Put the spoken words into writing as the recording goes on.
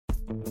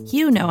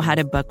You know how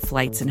to book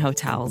flights and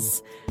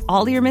hotels.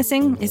 All you're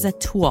missing is a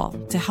tool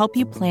to help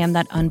you plan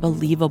that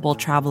unbelievable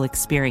travel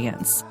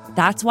experience.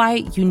 That's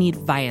why you need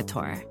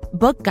Viator.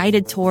 Book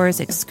guided tours,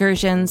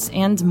 excursions,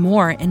 and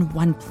more in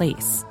one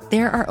place.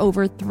 There are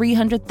over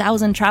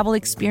 300,000 travel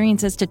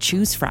experiences to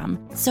choose from,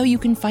 so you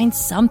can find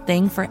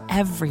something for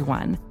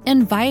everyone.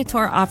 And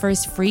Viator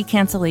offers free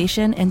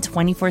cancellation and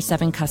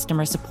 24/7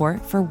 customer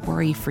support for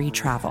worry-free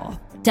travel.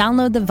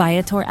 Download the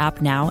Viator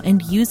app now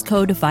and use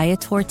code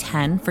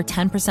Viator10 for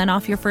 10%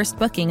 off your first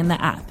booking in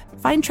the app.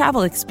 Find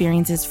travel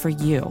experiences for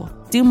you.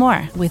 Do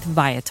more with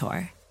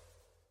Viator.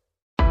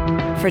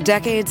 For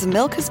decades,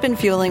 Milk has been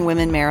fueling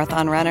women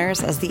marathon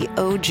runners as the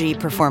OG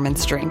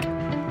performance drink.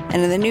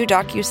 And in the new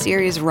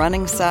docuseries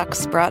Running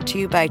Sucks, brought to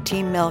you by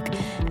Team Milk,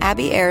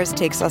 Abby Ayers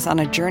takes us on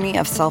a journey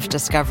of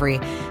self-discovery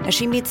as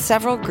she meets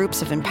several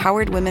groups of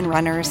empowered women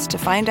runners to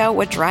find out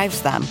what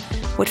drives them,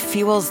 what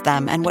fuels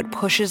them, and what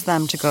pushes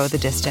them to go the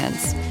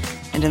distance.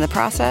 And in the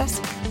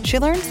process, she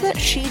learns that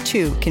she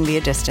too can be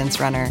a distance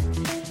runner.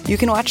 You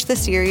can watch the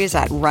series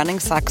at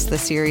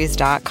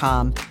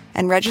runningsuckstheseries.com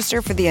and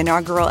register for the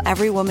inaugural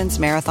Every Woman's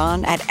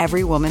Marathon at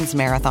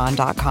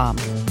everywomansmarathon.com.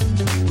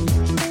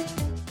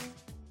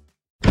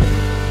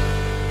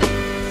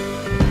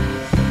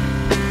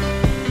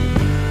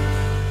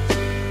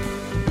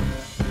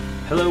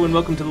 Hello and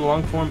welcome to the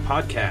Longform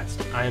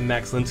Podcast. I am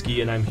Max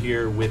Linsky and I'm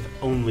here with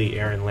only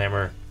Aaron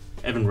Lammer.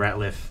 Evan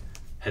Ratliff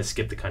has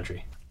skipped the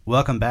country.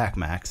 Welcome back,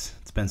 Max.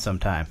 It's been some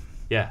time.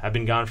 Yeah, I've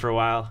been gone for a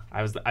while.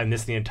 I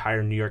missed the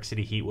entire New York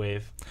City heat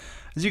wave.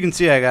 As you can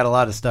see, I got a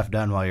lot of stuff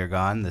done while you're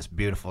gone. This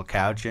beautiful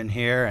couch in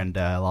here and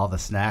all the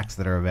snacks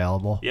that are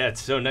available. Yeah,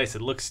 it's so nice.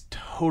 It looks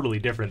totally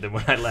different than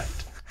when I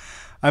left.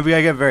 I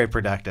get very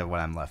productive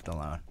when I'm left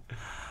alone.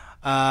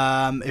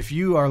 If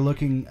you are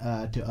looking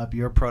to up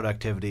your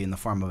productivity in the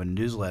form of a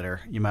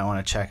newsletter, you might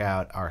want to check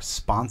out our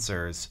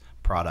sponsor's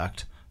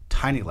product,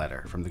 Tiny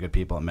Letter, from the good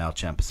people at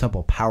MailChimp. A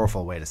simple,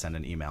 powerful way to send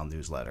an email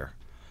newsletter.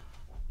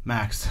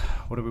 Max,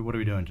 what are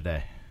we doing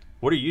today?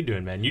 What are you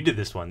doing, man? You did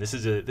this one. This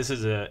is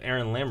a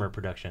Aaron Lammer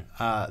production.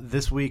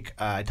 This week,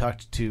 I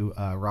talked to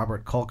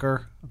Robert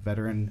Kolker, a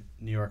veteran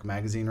New York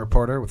Magazine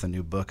reporter with a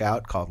new book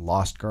out called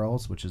Lost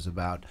Girls, which is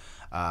about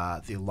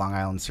the Long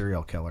Island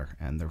serial killer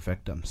and their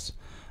victims.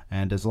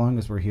 And as long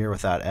as we're here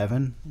without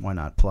Evan, why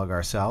not plug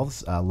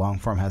ourselves?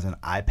 Longform has an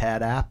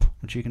iPad app,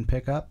 which you can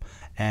pick up.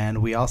 And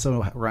we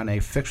also run a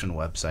fiction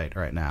website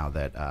right now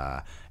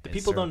that...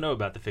 People don't know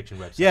about the fiction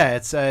website. Yeah,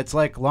 it's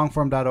like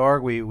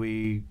longform.org.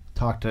 We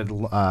talk to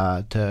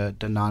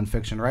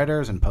nonfiction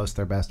writers and post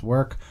their best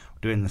work.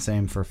 We're doing the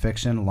same for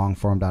fiction,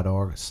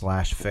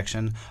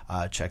 longform.org/fiction.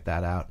 Check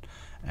that out.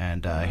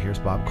 And here's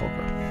Bob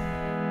Kolker.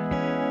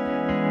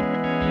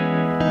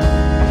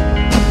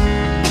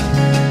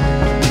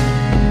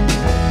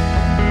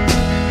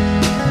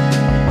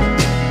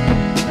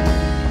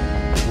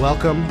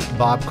 Welcome,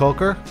 Bob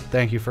Kolker.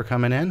 Thank you for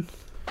coming in.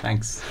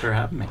 Thanks for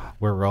having me.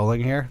 We're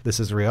rolling here. This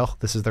is real.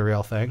 This is the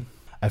real thing.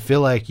 I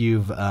feel like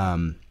you've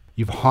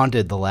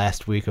haunted the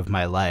last week of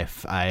my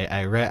life.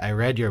 I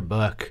read your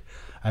book.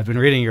 I've been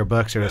reading your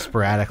book sort of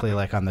sporadically,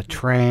 like on the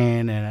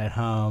train and at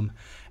home,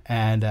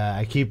 and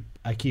I keep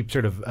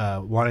sort of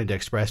wanting to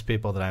express to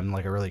people that I'm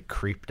like a really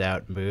creeped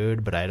out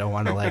mood, but I don't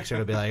want to like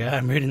sort of be like,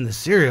 I'm reading the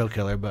serial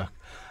killer book.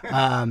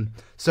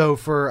 So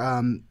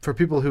for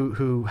people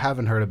who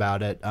haven't heard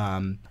about it,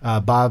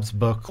 Bob's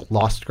book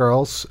Lost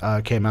Girls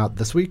came out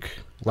this week,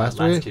 last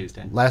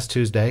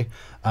Tuesday.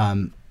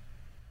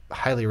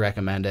 Highly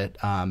recommend it.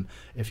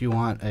 If you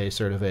want a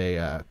sort of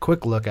a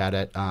quick look at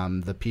it,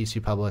 the piece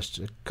you published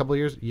a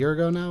year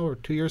ago now, or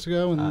 2 years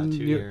ago,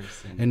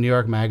 in New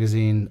York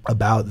Magazine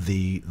about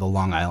the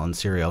Long Island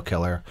serial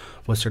killer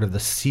was sort of the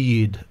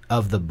seed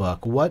of the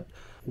book.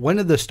 When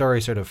did the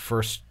story sort of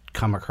first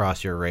come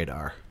across your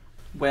radar?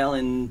 Well,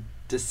 in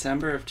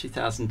December of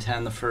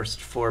 2010, the first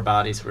 4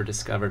 bodies were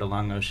discovered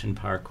along Ocean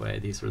Parkway.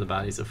 These were the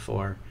bodies of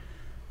 4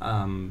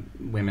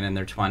 women in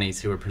their 20s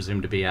who were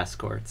presumed to be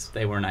escorts.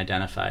 They weren't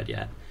identified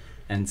yet.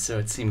 And so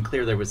it seemed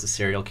clear there was a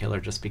serial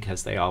killer just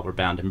because they all were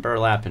bound in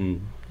burlap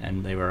and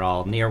they were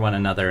all near one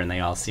another and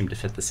they all seemed to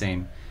fit the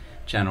same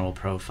general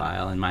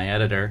profile. And my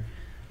editor,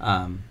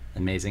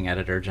 amazing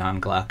editor John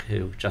Gluck,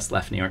 who just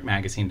left New York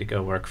Magazine to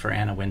go work for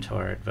Anna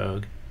Wintour at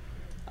Vogue,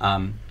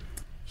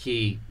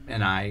 he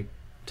and I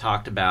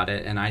talked about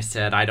it, and I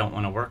said, I don't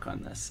want to work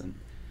on this. And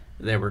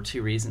there were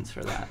 2 reasons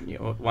for that.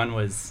 One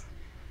was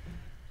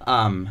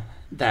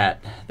that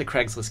the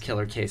Craigslist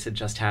killer case had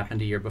just happened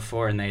a year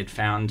before, and they had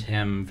found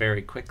him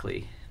very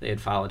quickly. They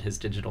had followed his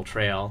digital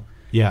trail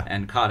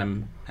and caught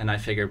him. And I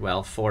figured,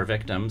 well, 4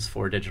 victims,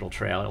 4 digital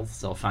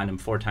trails. They'll find him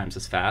 4 times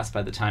as fast.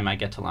 By the time I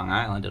get to Long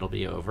Island, it'll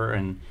be over,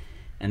 and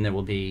there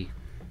will be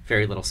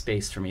very little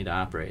space for me to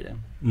operate in.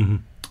 Mm-hmm.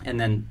 And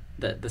then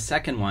the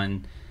second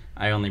one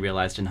I only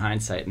realized in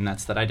hindsight, and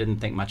that's that I didn't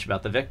think much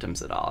about the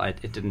victims at all.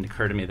 It didn't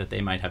occur to me that they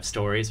might have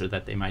stories or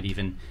that they might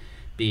even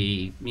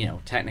be,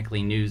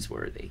 technically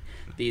newsworthy.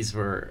 These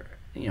were,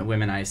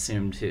 women I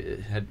assumed who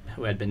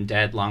had been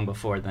dead long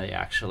before they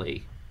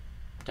actually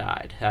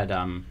died, had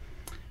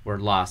were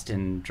lost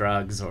in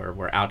drugs or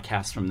were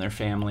outcasts from their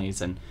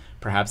families and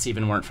perhaps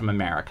even weren't from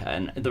America.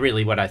 And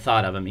really what I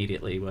thought of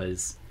immediately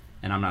was,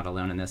 and I'm not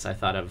alone in this, I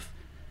thought of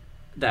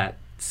that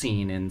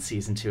scene in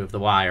season 2 of The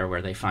Wire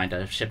where they find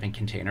a shipping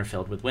container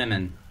filled with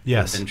women who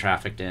have been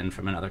trafficked in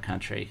from another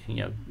country.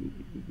 You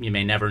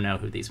may never know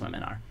who these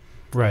women are.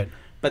 Right.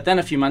 But then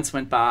a few months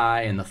went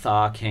by and the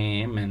thaw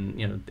came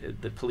and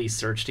the police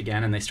searched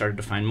again and they started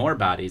to find more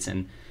bodies,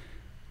 and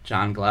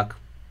John Gluck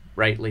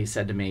rightly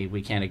said to me,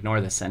 we can't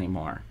ignore this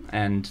anymore.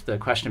 And the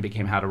question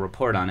became how to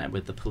report on it,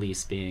 with the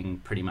police being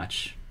pretty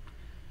much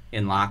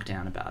in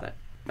lockdown about it.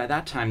 By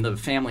that time, the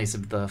families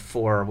of the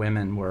 4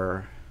 women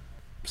were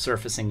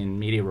surfacing in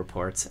media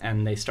reports,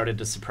 and they started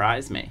to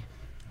surprise me.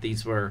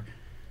 These were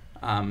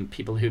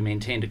people who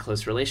maintained a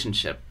close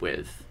relationship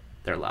with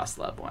their lost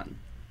loved one.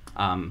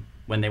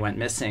 When they went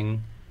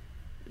missing,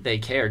 they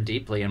cared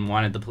deeply and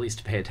wanted the police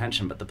to pay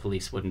attention, but the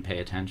police wouldn't pay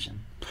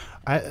attention.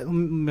 I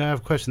have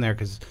a question there,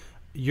 because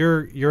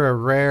you're a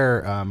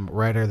rare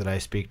writer that I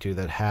speak to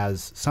that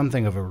has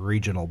something of a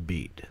regional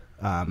beat.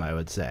 I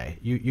would say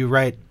you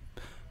write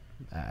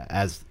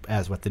as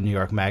with the New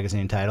York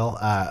Magazine title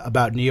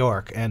about New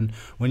York, and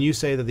when you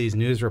say that these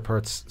news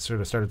reports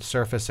sort of started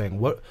surfacing,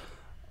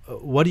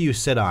 what do you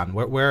sit on?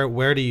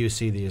 Where do you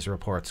see these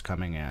reports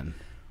coming in?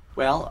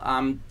 Well,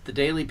 the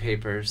daily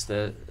papers,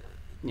 the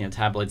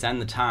tabloids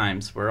and the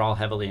Times were all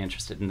heavily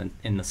interested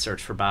in the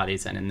search for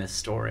bodies and in this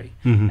story.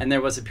 Mm-hmm. And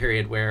there was a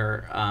period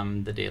where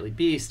the Daily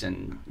Beast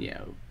and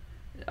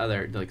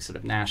other sort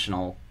of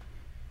national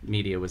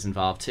media was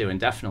involved too, and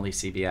definitely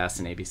CBS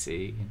and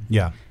ABC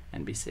and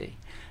NBC.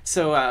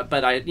 So,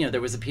 but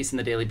there was a piece in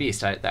the Daily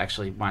Beast that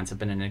actually winds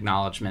up in an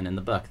acknowledgement in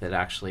the book that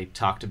actually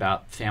talked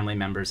about family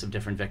members of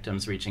different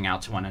victims reaching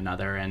out to one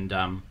another and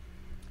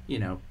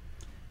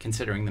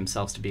considering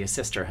themselves to be a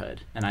sisterhood.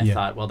 And I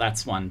thought, well,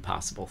 that's one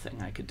possible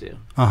thing I could do.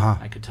 Uh-huh.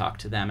 I could talk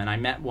to them. And I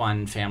met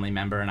one family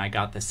member, and I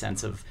got this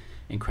sense of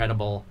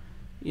incredible,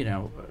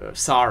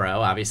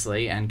 sorrow,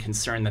 obviously, and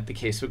concern that the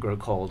case would grow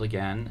cold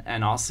again,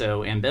 and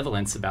also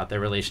ambivalence about their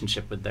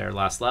relationship with their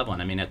lost loved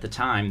one. I mean, at the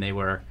time, they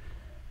were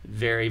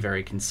very,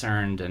 very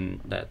concerned and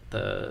that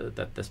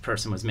this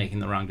person was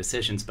making the wrong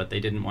decisions, but they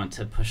didn't want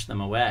to push them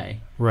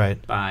away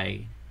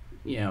by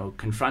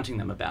confronting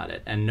them about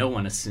it, and no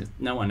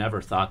one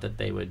ever thought that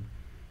they would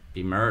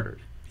be murdered.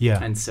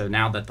 Yeah. And so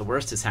now that the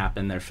worst has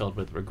happened, they're filled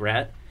with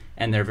regret,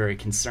 and they're very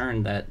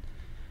concerned that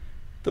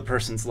the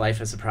person's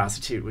life as a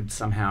prostitute would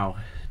somehow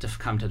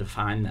come to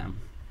define them.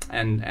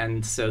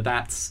 And so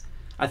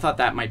I thought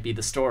that might be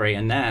the story.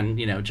 And then,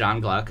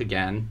 John Gluck,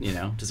 again,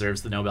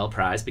 deserves the Nobel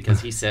Prize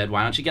because he said,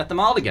 why don't you get them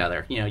all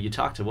together? You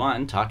talk to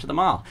one, talk to them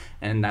all.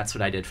 And that's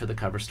what I did for the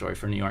cover story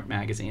for New York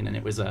Magazine. And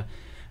it was a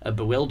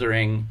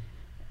bewildering,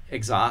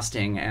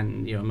 exhausting,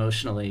 and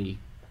emotionally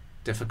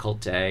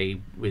difficult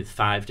day with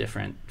 5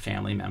 different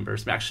family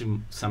members. Actually,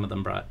 some of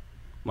them brought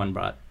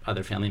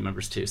other family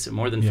members too. So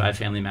more than 5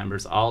 family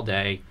members all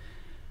day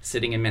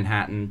sitting in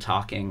Manhattan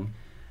talking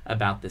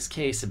about this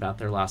case, about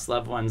their lost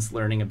loved ones,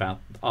 learning about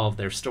all of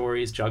their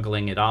stories,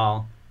 juggling it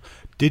all.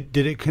 Did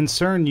it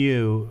concern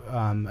you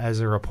as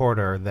a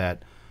reporter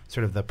that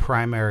sort of the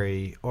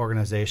primary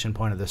organization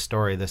point of the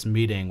story, this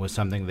meeting, was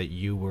something that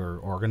you were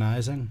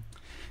organizing?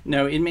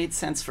 No, it made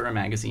sense for a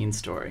magazine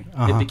story.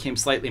 Uh-huh. It became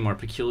slightly more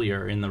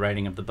peculiar in the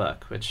writing of the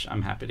book, which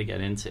I'm happy to get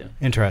into.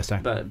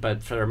 Interesting.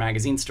 But for a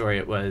magazine story,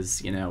 it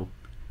was,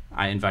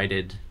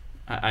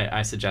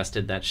 I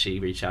suggested that she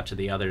reach out to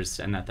the others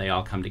and that they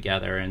all come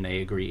together, and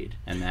they agreed.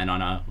 And then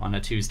on a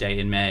Tuesday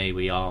in May,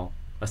 we all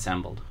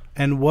assembled.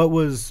 And what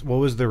was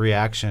the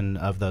reaction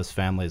of those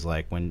families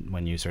like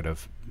when you sort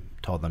of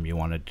told them you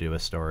wanted to do a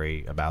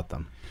story about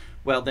them?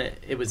 Well,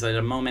 it was at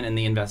a moment in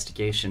the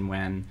investigation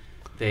when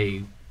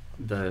the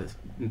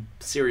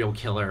serial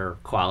killer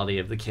quality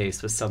of the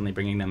case was suddenly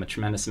bringing them a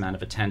tremendous amount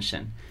of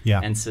attention.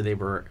 Yeah. And so they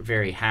were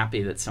very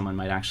happy that someone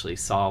might actually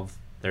solve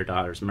their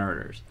daughter's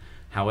murders.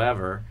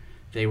 However,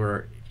 they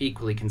were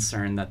equally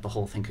concerned that the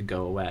whole thing could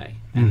go away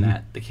and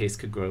that the case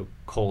could grow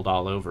cold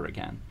all over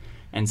again.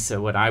 And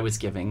so what I was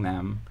giving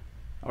them,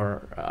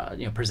 or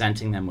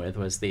presenting them with,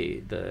 was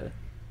the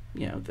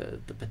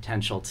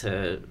potential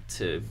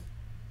to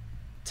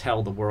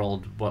tell the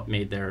world what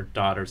made their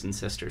daughters and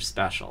sisters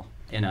special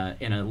in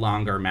a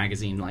longer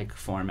magazine-like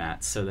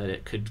format, so that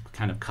it could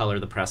kind of color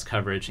the press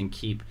coverage and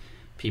keep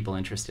people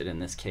interested in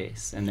this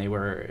case. And they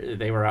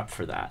were up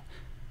for that.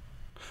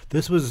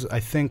 This was, I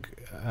think,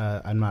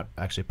 I'm not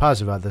actually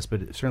positive about this,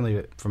 but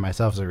certainly for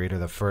myself as a reader,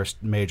 the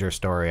first major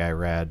story I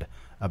read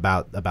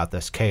about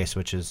this case,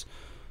 which is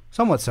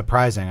somewhat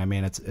surprising. I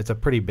mean, it's a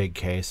pretty big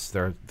case.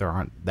 There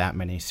aren't that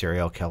many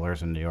serial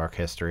killers in New York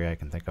history. I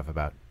can think of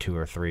about 2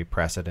 or 3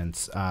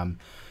 precedents.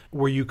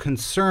 Were you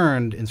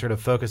concerned in sort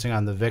of focusing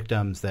on the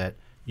victims that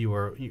you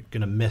were going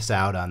to miss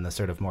out on the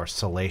sort of more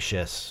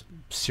salacious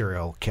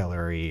serial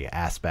killer-y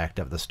aspect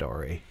of the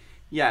story?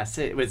 Yes,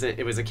 it was a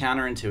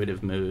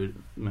counterintuitive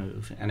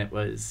move, and it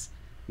was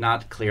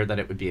not clear that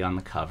it would be on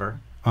the cover,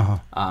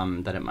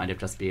 that it might have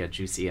just be a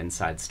juicy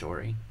inside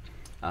story.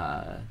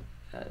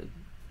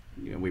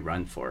 we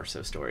run 4 or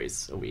so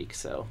stories a week,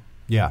 so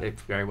yeah, it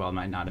very well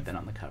might not have been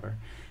on the cover.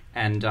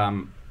 And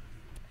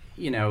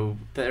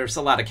there's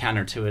a lot of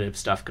counterintuitive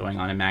stuff going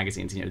on in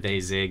magazines. They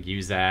zig,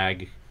 you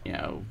zag.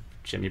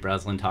 Jimmy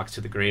Breslin talks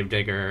to the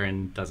gravedigger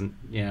and doesn't,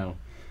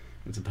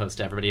 as opposed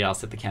to everybody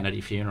else at the Kennedy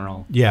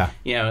funeral. Yeah.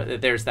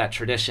 There's that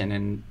tradition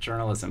in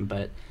journalism,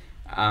 but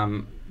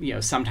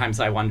sometimes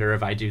I wonder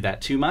if I do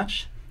that too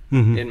much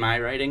in my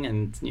writing,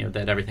 and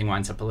that everything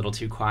winds up a little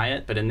too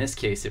quiet. But in this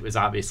case, it was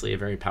obviously a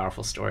very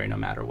powerful story no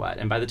matter what.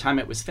 And by the time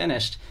it was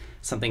finished,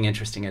 something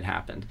interesting had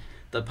happened.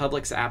 The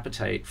public's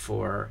appetite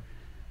for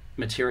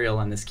material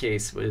in this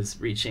case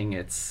was reaching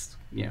its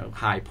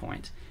high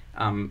point.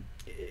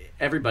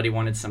 Everybody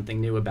wanted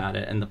something new about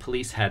it, and the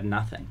police had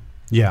nothing.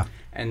 Yeah.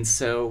 And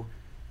so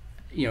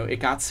it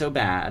got so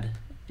bad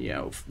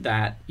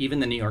that even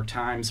the New York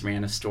Times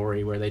ran a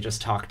story where they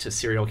just talked to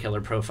serial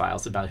killer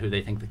profiles about who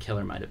they think the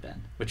killer might have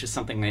been, which is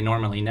something they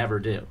normally never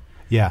do.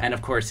 Yeah. And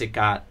of course it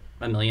got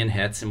 1 million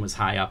hits and was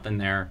high up in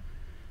their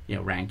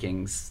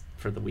rankings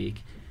for the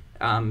week,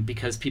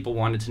 because people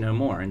wanted to know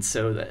more. And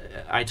so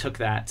I took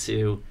that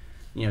to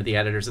the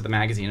editors of the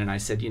magazine, and I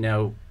said,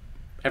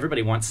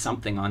 everybody wants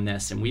something on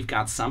this, and we've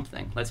got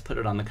something. Let's put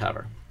it on the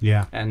cover.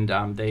 Yeah.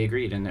 And they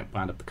agreed, and it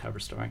wound up the cover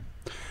story.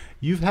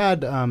 You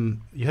had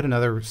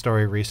another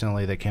story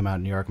recently that came out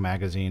in New York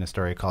Magazine, a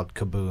story called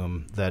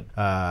Kaboom,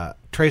 that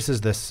traces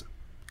this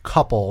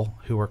couple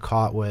who were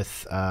caught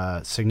with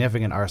a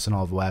significant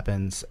arsenal of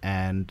weapons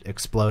and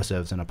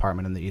explosives in an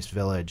apartment in the East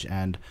Village.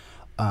 And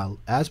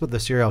as with the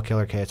serial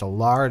killer case, a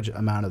large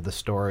amount of the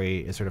story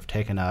is sort of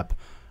taken up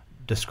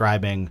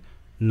describing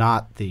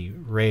not the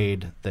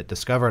raid that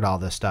discovered all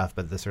this stuff,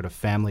 but the sort of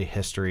family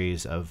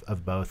histories of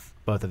both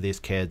of these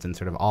kids and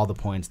sort of all the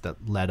points that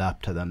led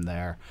up to them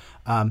there.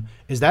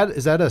 Is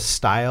that a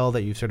style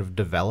that you've sort of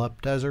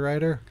developed as a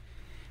writer?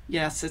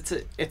 Yes,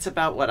 it's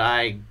about what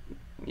I,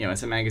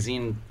 as a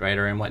magazine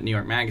writer, and what New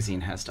York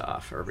Magazine has to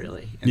offer,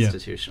 really,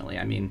 institutionally.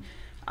 Yeah. I mean,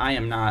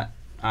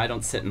 I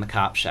don't sit in the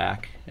cop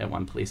shack at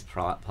One Police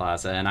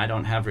Plaza, and I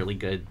don't have really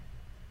good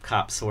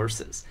cop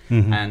sources,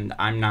 and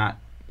I'm not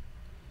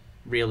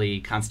really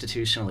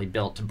constitutionally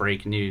built to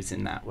break news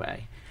in that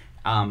way.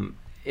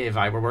 If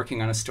I were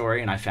working on a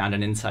story and I found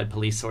an inside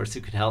police source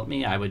who could help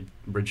me, I would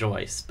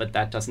rejoice, but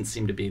that doesn't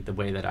seem to be the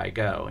way that I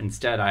go.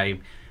 Instead, I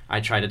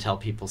try to tell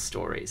people's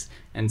stories.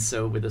 And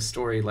so with a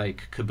story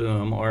like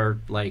Kaboom, or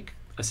like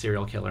A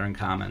Serial Killer in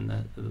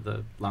Common,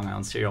 the Long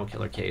Island serial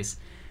killer case,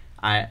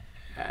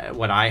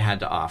 what I had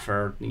to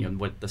offer,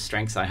 what the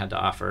strengths I had to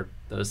offer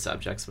those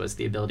subjects was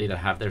the ability to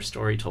have their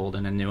story told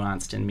in a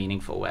nuanced and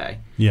meaningful way.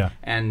 Yeah.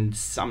 And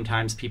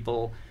sometimes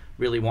people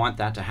really want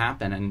that to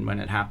happen, and when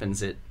it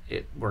happens, it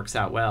works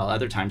out well.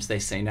 Other times they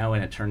say no,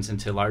 and it turns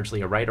into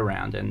largely a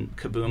write-around, and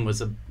Kaboom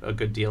was a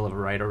good deal of a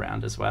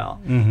write-around as well.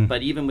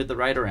 But even with the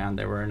write-around,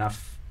 there were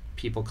enough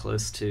people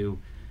close to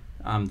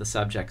the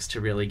subjects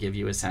to really give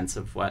you a sense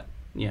of what,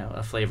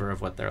 a flavor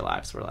of what their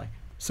lives were like.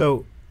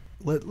 So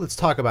let's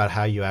talk about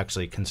how you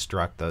actually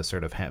construct those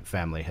sort of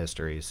family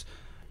histories.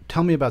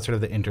 Tell me about sort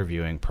of the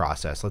interviewing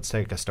process. Let's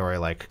take a story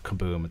like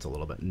Kaboom. It's a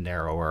little bit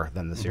narrower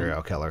than the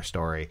serial killer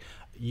story.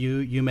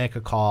 You make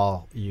a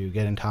call, you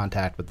get in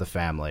contact with the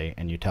family,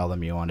 and you tell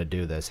them you want to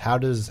do this. How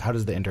does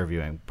the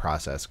interviewing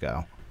process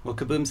go? Well,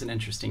 Kaboom's an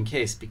interesting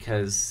case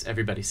because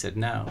everybody said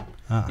no.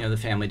 The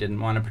family didn't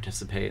want to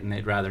participate, and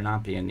they'd rather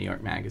not be in New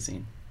York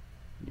Magazine.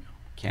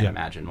 Can't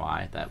imagine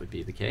why that would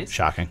be the case.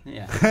 Shocking.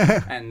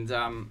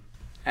 Yeah.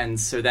 And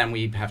so then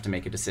we have to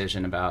make a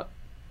decision about,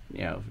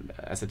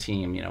 as a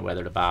team,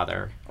 whether to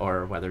bother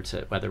or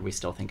whether we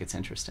still think it's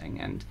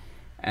interesting.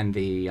 And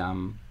the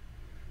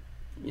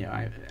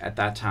at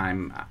that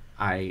time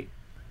I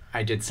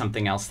did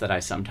something else that I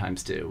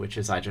sometimes do, which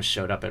is I just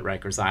showed up at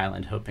Rikers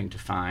Island hoping to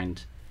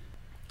find,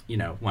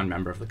 one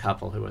member of the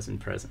couple who was in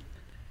prison.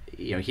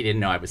 He didn't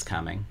know I was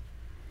coming.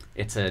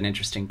 It's an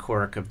interesting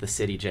quirk of the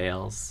city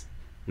jails,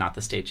 not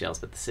the state jails,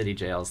 but the city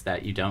jails,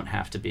 that you don't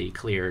have to be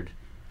cleared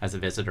as a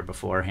visitor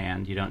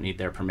beforehand. You don't need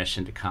their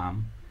permission to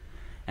come.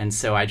 And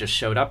so I just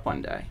showed up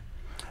one day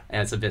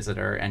as a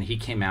visitor, and he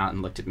came out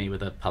and looked at me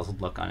with a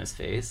puzzled look on his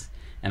face.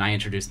 And I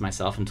introduced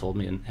myself and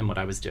told him what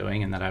I was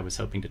doing, and that I was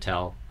hoping to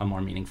tell a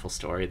more meaningful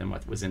story than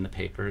what was in the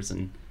papers,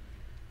 and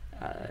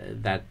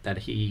that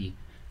he,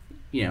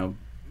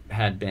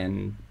 had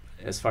been,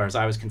 as far as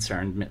I was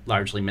concerned,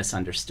 largely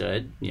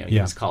misunderstood. He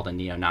was called a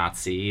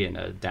neo-Nazi and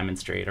a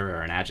demonstrator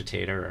or an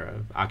agitator or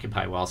a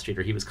Occupy Wall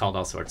Streeter. He was called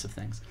all sorts of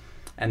things.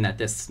 And that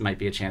this might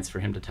be a chance for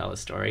him to tell a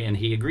story. And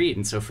he agreed.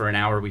 And so for an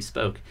hour we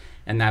spoke,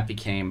 and that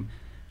became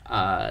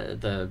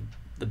the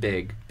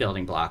big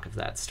building block of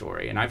that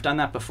story. And I've done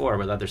that before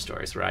with other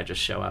stories where I just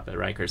show up at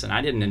Rikers, and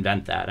I didn't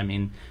invent that. I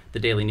mean, the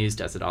Daily News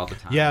does it all the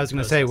time. Yeah, I was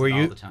going to say, were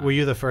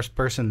you the first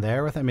person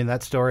there with? I mean,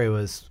 that story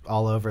was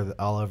all over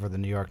the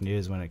New York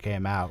News when it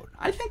came out.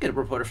 I think a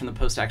reporter from the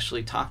Post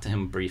actually talked to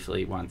him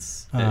briefly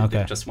once.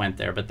 They just went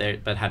there,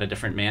 but had a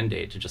different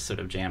mandate to just sort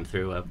of jam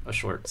through a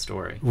short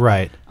story.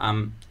 Right.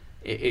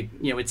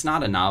 It's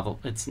not a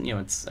novel.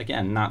 It's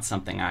again not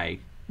something I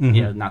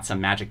Mm-hmm. Not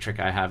some magic trick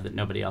I have that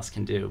nobody else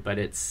can do, but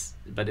it's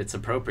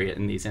appropriate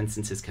in these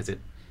instances because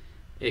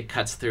it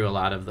cuts through a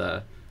lot of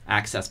the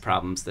access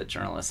problems that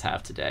journalists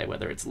have today,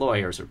 whether it's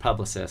lawyers or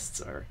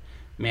publicists or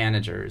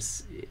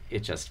managers. It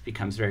just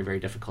becomes very, very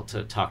difficult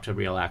to talk to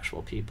real,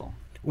 actual people.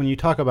 When you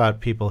talk about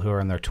people who are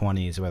in their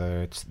 20s,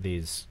 whether it's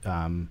these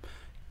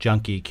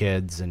junkie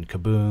kids in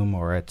Kaboom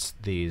or it's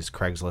these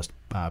Craigslist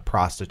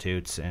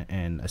prostitutes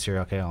in A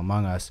Serial Killer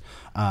Among Us,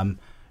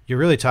 you're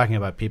really talking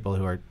about people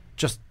who are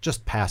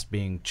just past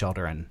being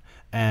children.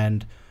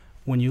 And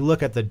when you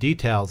look at the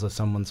details of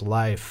someone's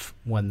life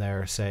when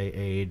they're, say,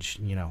 age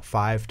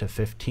 5 to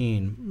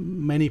 15,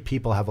 many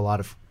people have a lot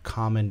of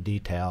common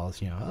details.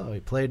 He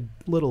played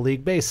Little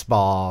League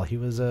Baseball. He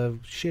was a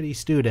shitty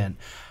student.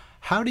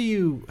 How do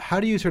you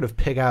sort of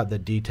pick out the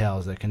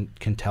details that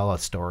can tell a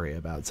story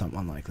about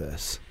someone like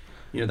this?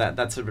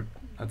 That's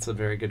a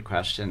very good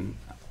question.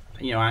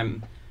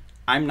 I'm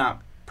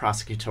not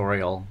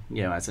prosecutorial.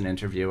 As an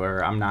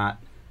interviewer, I'm not.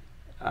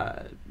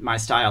 My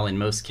style in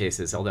most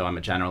cases, although I'm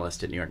a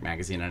generalist at New York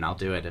Magazine and I'll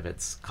do it if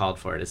it's called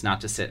for it, is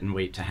not to sit and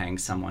wait to hang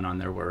someone on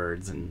their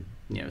words and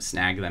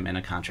snag them in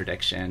a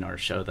contradiction or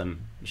show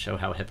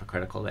how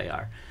hypocritical they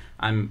are.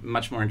 I'm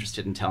much more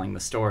interested in telling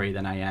the story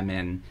than I am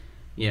in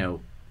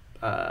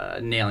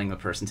nailing the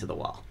person to the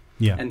wall.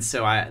 Yeah. And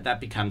so that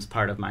becomes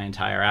part of my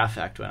entire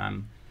affect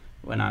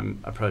when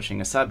I'm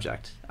approaching a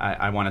subject.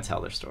 I want to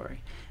tell their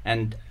story,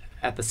 and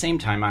at the same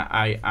time,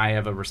 I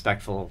have a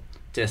respectful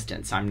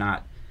distance. I'm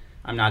not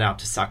out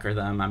to sucker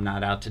them. I'm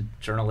not out to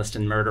journalist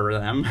and murder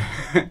them.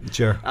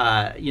 Sure.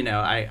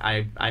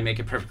 I make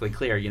it perfectly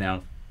clear.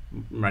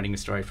 I'm writing a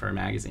story for a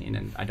magazine,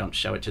 and I don't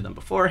show it to them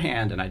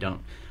beforehand, and I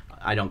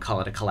don't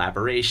call it a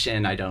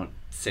collaboration. I don't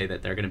say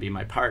that they're going to be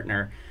my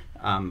partner.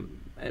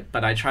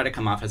 But I try to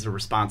come off as a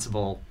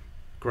responsible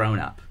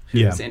grown-up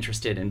who's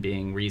interested in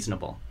being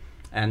reasonable,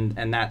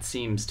 and that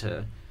seems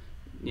to,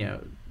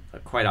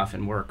 quite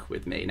often work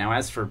with me. Now,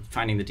 as for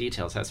finding the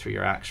details, as for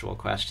your actual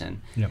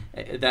question,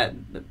 that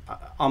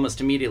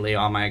almost immediately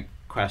all my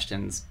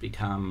questions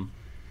become,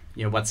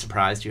 what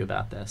surprised you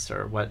about this,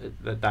 or what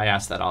I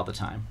ask that all the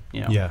time.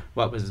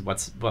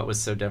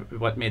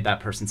 What made that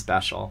person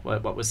special?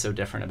 What was so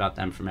different about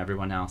them from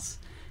everyone else?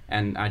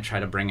 And I try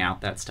to bring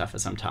out that stuff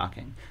as I'm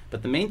talking.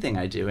 But the main thing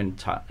I do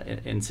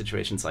in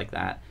situations like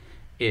that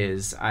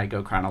is I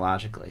go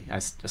chronologically. I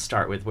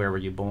start with, where were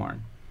you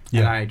born? Yeah.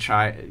 And I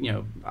try,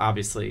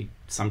 obviously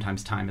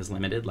sometimes time is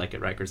limited, like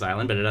at Rikers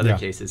Island, but at other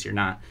cases you're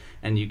not.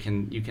 And you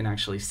can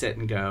actually sit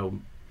and go,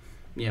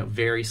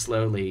 very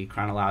slowly,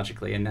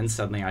 chronologically, and then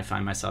suddenly I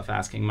find myself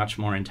asking much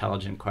more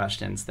intelligent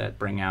questions that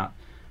bring out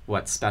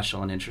what's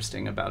special and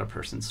interesting about a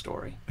person's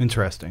story.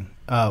 Interesting.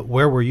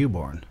 Where were you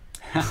born?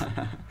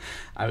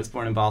 I was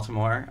born in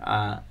Baltimore,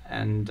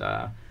 and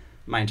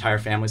my entire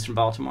family's from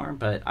Baltimore,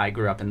 but I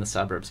grew up in the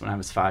suburbs. When I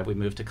was 5, we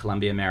moved to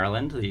Columbia,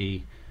 Maryland,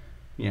 the,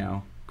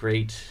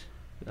 great,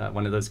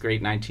 one of those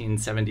great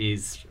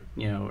 1970s,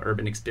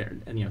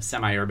 urban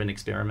semi-urban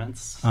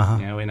experiments,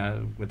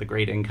 with a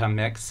great income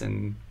mix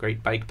and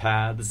great bike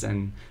paths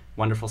and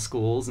wonderful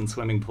schools and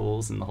swimming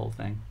pools and the whole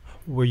thing.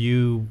 Were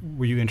you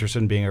interested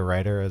in being a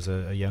writer as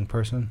a young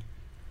person?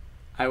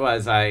 I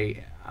was.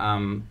 I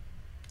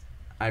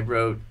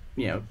wrote,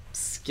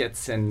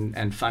 skits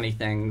and funny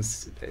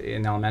things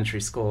in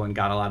elementary school and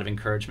got a lot of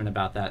encouragement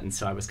about that, and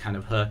so I was kind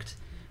of hooked.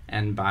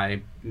 And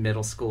by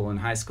middle school and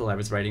high school, I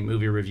was writing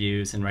movie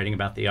reviews and writing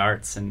about the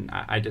arts, and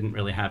I didn't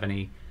really have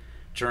any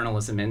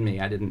journalism in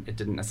me. It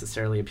didn't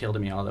necessarily appeal to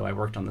me, although I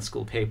worked on the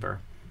school paper.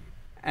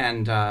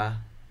 And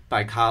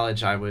by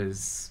college, I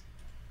was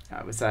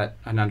at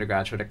an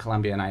undergraduate at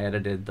Columbia, and I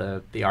edited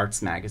the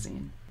arts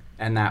magazine.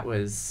 And that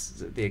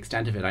was the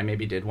extent of it. I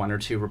maybe did 1 or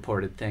 2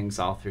 reported things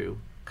all through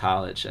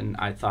college, and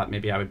I thought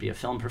maybe I would be a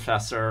film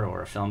professor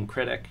or a film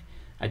critic.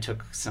 I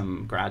took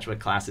some graduate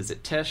classes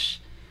at Tisch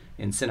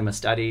in cinema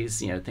studies,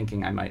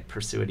 thinking I might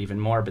pursue it even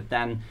more. But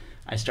then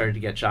I started to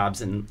get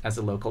jobs as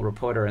a local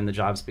reporter, and the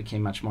jobs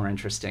became much more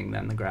interesting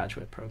than the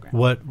graduate program.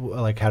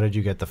 How did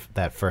you get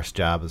that first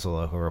job as a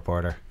local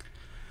reporter?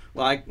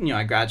 Well,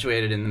 I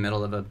graduated in the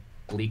middle of a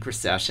bleak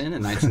recession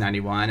in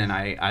 1991, and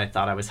I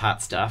thought I was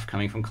hot stuff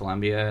coming from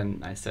Columbia,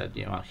 and I said,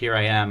 here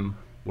I am,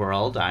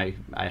 world. I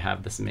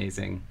have this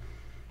amazing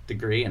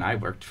degree, and I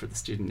worked for the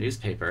student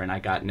newspaper, and I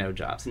got no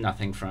jobs.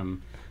 Nothing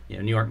from,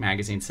 New York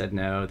Magazine said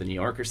no, the New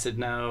Yorker said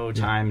no,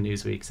 Time,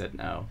 Newsweek said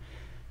no.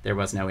 There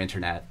was no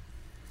internet.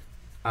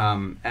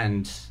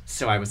 And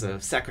so I was a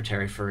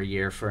secretary for a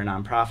year for a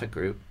nonprofit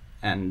group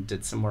and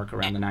did some work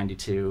around the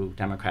 92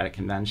 Democratic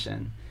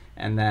Convention.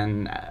 And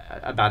then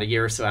about a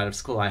year or so out of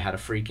school, I had a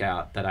freak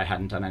out that I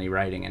hadn't done any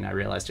writing, and I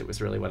realized it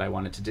was really what I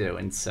wanted to do.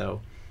 And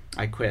so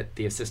I quit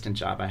the assistant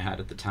job I had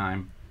at the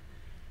time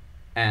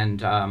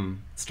and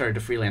started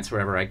to freelance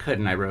wherever I could.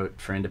 And I wrote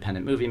for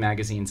independent movie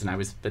magazines,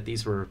 but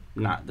this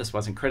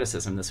wasn't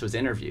criticism, this was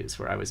interviews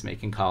where I was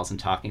making calls and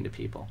talking to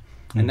people.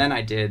 Mm-hmm. And then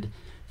I did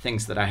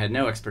things that I had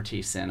no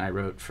expertise in. I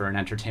wrote for an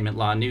entertainment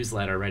law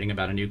newsletter writing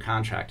about a new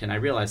contract, and I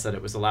realized that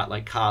it was a lot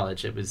like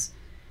college. It was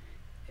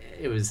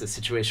it was a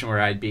situation where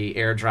I'd be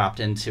airdropped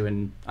into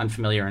an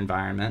unfamiliar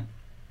environment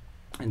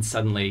and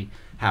suddenly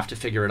have to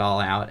figure it all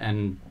out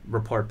and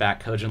report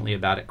back cogently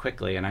about it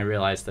quickly. And I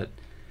realized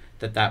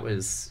that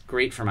was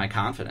great for my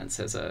confidence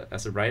as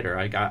a writer.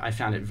 I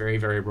found it very,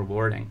 very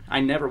rewarding. I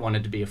never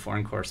wanted to be a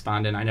foreign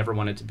correspondent. I never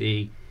wanted to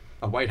be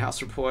a White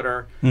House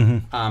reporter.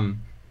 Mm-hmm.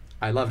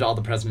 I loved All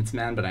the President's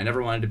Men, but I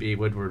never wanted to be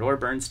Woodward or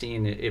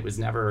Bernstein. It was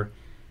never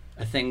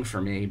a thing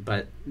for me.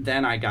 But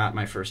then I got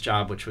my first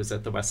job, which was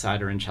at the West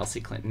Sider and Chelsea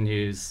Clinton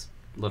News,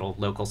 little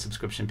local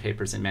subscription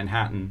papers in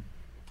Manhattan.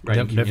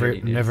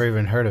 Never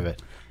even heard of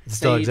it. Does it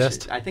still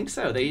exist? I think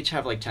so. They each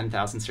have like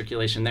 10,000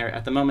 circulation there.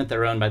 At the moment,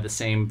 they're owned by the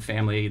same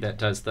family that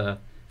does the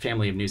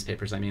family of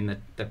newspapers,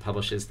 that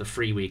publishes the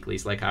free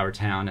weeklies like Our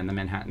Town and the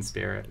Manhattan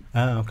Spirit.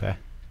 Oh, okay.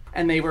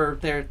 And they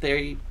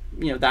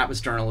that was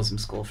journalism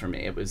school for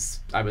me.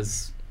 I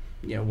was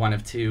one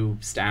of two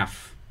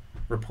staff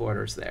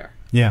reporters there.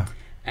 Yeah.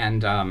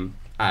 And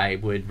I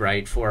would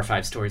write 4 or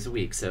 5 stories a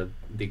week, so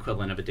the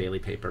equivalent of a daily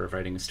paper of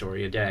writing a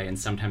story a day. And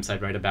sometimes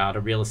I'd write about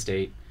a real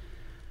estate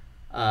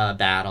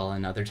battle,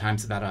 and other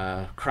times about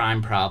a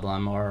crime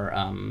problem or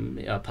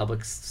a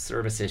public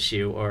service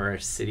issue or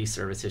a city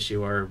service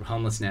issue or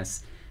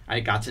homelessness. I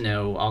got to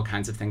know all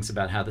kinds of things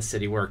about how the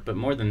city worked, but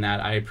more than that,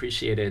 I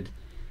appreciated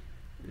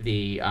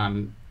the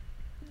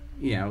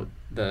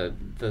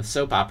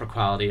soap opera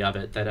quality of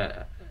it,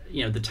 that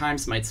the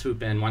Times might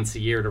swoop in once a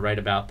year to write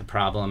about the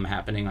problem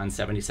happening on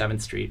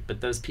 77th Street, but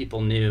those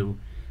people knew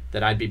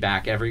that I'd be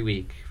back every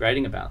week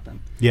writing about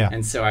them. Yeah.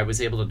 And so I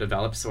was able to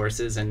develop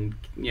sources and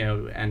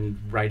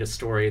write a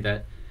story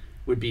that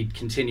would be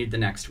continued the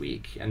next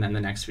week, and then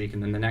the next week,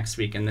 and then the next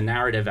week. And the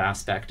narrative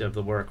aspect of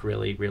the work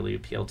really, really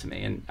appealed to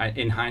me. And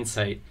in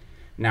hindsight,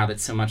 now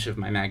that so much of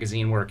my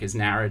magazine work is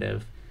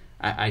narrative,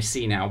 I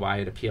see now why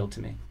it appealed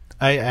to me.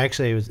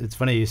 It's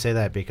funny you say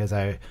that, because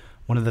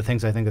one of the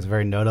things I think is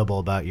very notable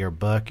about your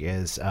book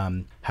is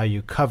how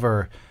you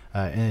cover,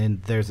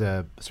 and there's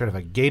a sort of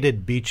a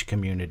gated beach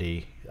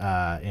community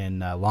in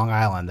Long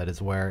Island that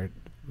is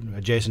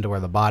adjacent to where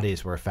the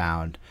bodies were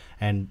found.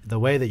 And the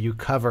way that you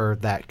cover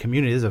that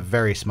community is a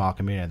very small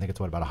community. I think it's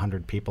about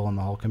 100 people in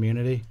the whole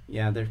community.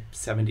 Yeah, there are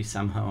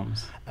 70-some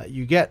homes.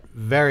 You get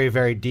very,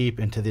 very deep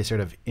into the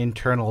sort of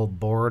internal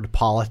board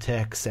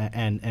politics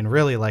and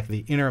really like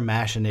the inner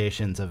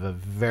machinations of a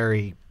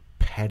very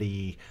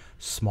petty,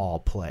 small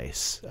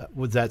place.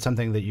 Was that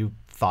something that you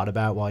thought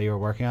about while you were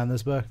working on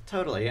this book?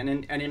 Totally. And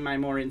in my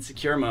more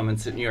insecure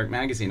moments at New York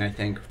Magazine, I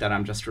think that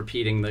I'm just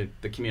repeating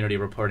the community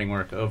reporting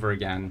work over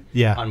again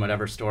on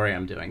whatever story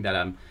I'm doing,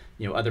 that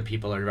other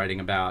people are writing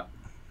about,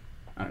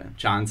 I don't know,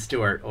 Jon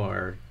Stewart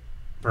or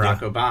Barack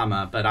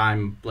Obama, but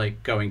I'm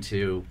like going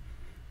to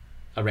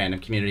a random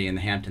community in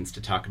the Hamptons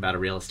to talk about a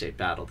real estate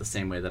battle the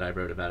same way that I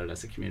wrote about it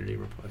as a community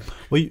reporter.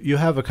 Well, you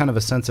have a kind of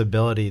a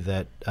sensibility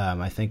that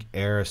I think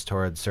errs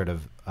towards sort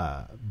of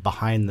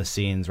behind the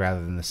scenes rather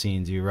than the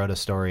scenes. You wrote a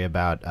story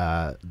about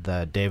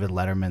the David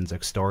Letterman's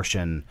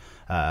extortion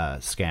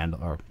scandal,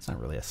 or it's not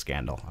really a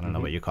scandal. I don't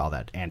know what you call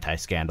that,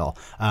 anti-scandal,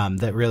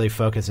 that really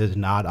focuses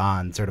not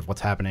on sort of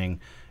what's happening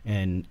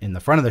in the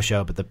front of the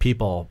show, but the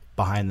people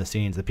behind the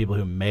scenes, the people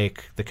who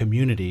make the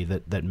community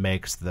that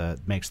makes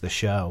the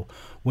show.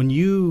 When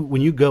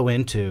you go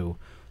into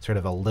sort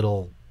of a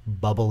little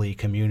bubbly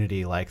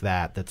community like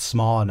that's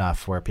small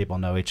enough where people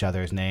know each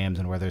other's names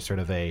and where there's sort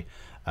of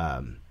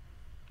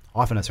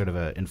often a sort of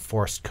a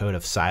enforced code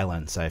of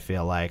silence, I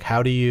feel like.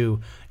 How do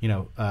you,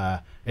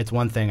 it's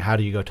one thing, how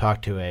do you go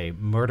talk to a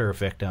murder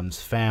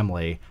victim's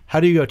family? How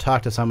do you go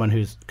talk to someone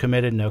who's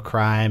committed no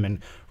crime and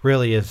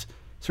really is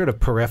sort of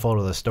peripheral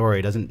to the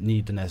story, doesn't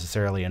need to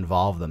necessarily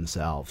involve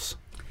themselves?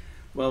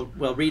 Well,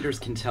 readers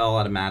can tell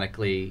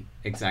automatically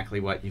exactly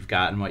what you've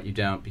got and what you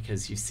don't,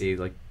 because you see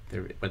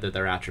whether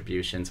they're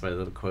attributions,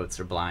 whether the quotes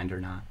are blind or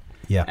not.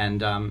 Yeah.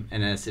 And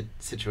in a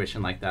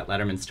situation like that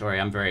Letterman story,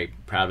 I'm very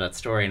proud of that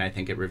story, and I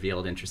think it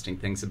revealed interesting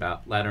things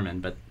about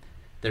Letterman, but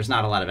there's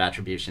not a lot of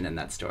attribution in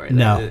that story.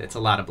 No. It's a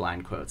lot of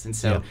blind quotes. And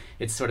so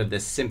it's sort of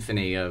this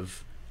symphony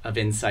of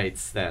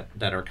insights that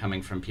are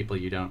coming from people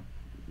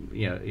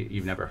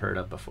you've never heard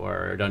of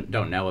before or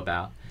don't know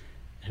about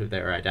who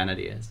their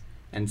identity is.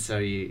 And so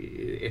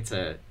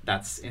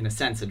that's in a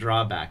sense a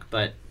drawback,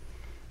 but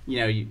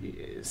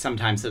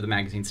sometimes with the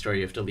magazine story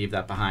you have to leave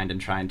that behind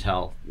and try and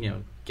tell,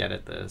 get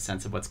at the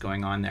sense of what's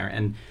going on there.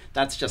 And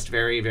that's just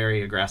very,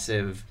 very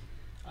aggressive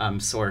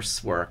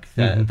source work,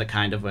 the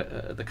kind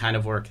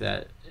of work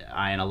that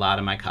I and a lot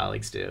of my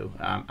colleagues do.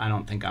 I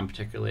don't think I'm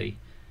particularly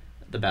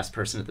the best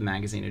person at the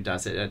magazine who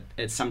does it.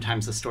 It's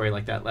sometimes a story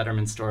like that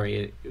Letterman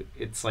story.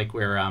 It's like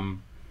we're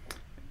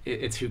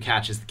it's who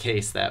catches the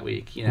case that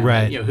week.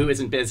 Right. Who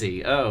isn't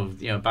busy? Oh,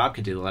 Bob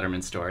could do the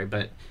Letterman story,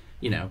 but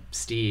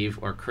Steve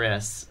or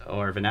Chris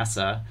or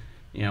Vanessa,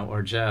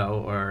 or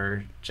Joe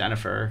or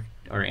Jennifer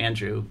or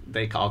Andrew,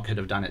 they all could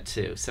have done it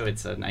too. So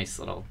it's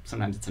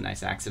sometimes it's a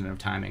nice accident of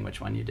timing which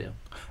one you do.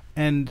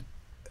 And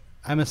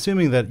I'm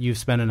assuming that you've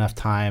spent enough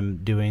time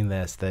doing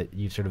this that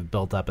you've sort of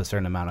built up a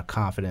certain amount of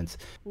confidence.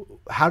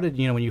 How did,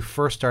 when you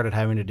first started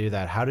having to do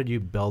that, how did you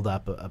build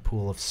up a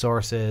pool of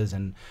sources,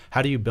 and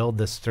how do you build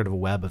this sort of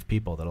web of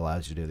people that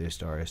allows you to do these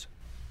stories?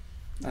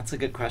 That's a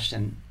good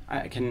question.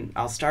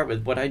 I'll start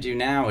with what I do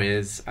now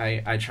is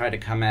I try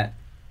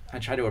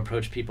to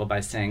approach people by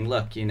saying,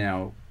 look,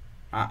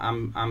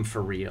 I'm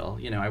for real.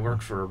 I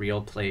work for a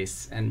real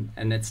place, and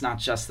it's not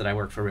just that I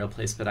work for a real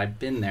place, but I've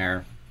been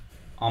there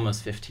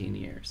almost 15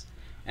 years,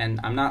 and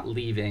I'm not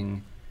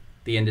leaving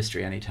the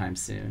industry anytime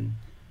soon.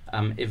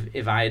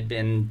 If I had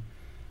been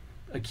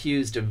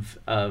accused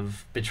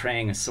of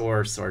betraying a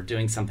source or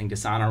doing something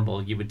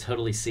dishonorable, you would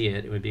totally see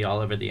it. It would be all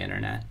over the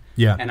internet.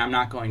 Yeah. And I'm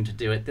not going to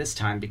do it this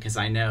time because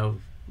I know,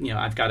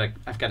 I've got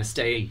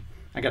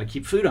to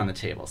keep food on the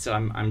table. So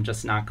I'm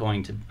just not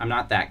going to. I'm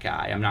not that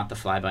guy. I'm not the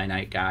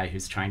fly-by-night guy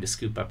who's trying to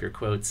scoop up your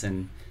quotes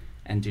and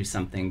do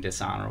something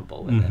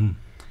dishonorable with it.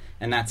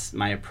 And that's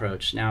my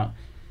approach. Now,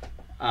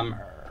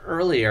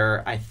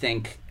 earlier, I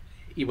think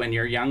when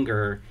you're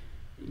younger,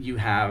 you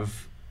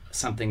have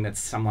something that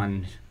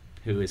someone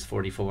who is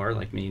 44,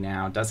 like me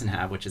now, doesn't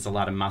have, which is a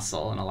lot of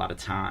muscle and a lot of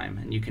time.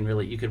 And you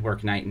could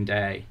work night and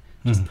day,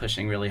 just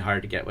pushing really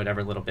hard to get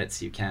whatever little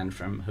bits you can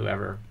from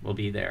whoever will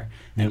be there.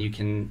 Yep. And you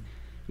can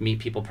meet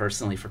people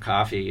personally for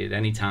coffee at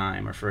any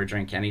time or for a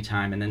drink any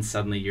time, and then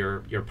suddenly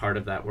you're part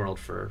of that world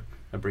for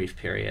a brief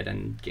period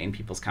and gain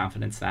people's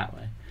confidence that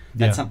way.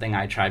 That's something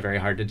I try very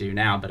hard to do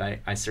now, but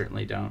I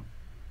certainly don't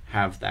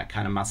have that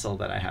kind of muscle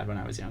that I had when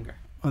I was younger.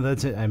 Well,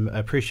 that's it. I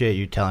appreciate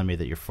you telling me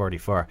that you're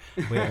 44.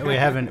 We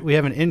have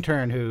an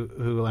intern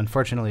who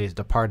unfortunately is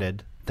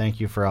departed.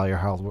 Thank you for all your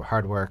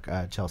hard work,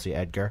 Chelsea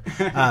Edgar,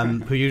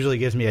 who usually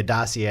gives me a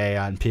dossier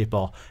on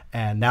people.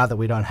 And now that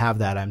we don't have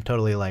that, I'm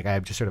totally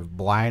I'm just sort of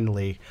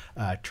blindly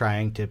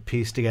trying to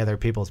piece together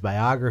people's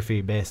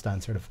biography based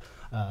on sort of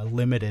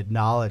limited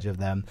knowledge of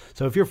them.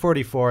 So if you're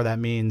 44, that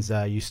means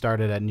you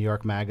started at New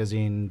York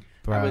Magazine.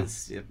 I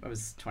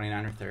was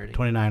 29 or 30.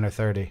 29 or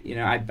 30.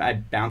 I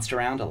bounced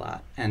around a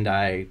lot, and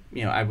I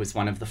was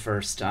one of the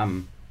first.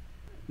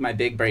 My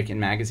big break in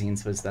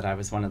magazines was that I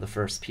was one of the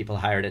first people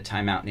hired at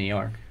Time Out New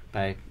York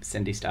by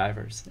Cindy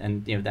Stivers,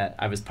 and that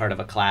I was part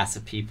of a class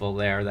of people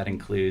there that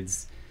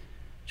includes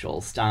Joel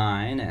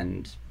Stein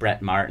and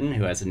Brett Martin,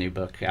 who has a new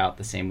book out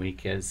the same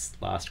week as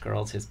Lost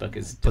Girls. His book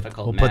is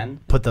Difficult Men.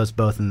 Put those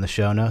both in the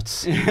show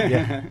notes.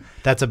 Yeah,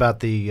 that's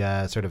about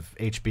the sort of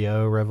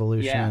HBO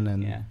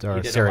revolution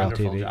or serial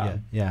TV.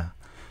 Job. Yeah.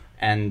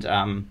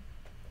 And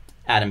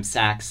Adam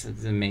Sachs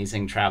is an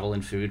amazing travel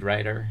and food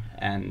writer,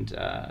 and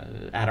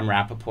Adam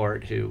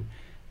Rappaport, who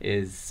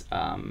is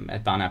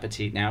at Bon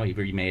Appetit now. He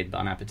remade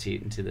Bon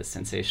Appetit into this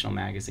sensational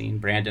magazine.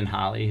 Brandon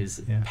Holly, who's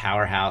a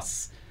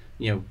powerhouse,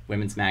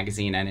 women's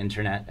magazine and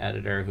internet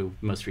editor, who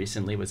most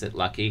recently was at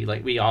Lucky.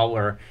 We all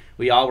were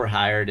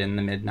hired in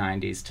the mid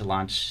 '90s to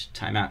launch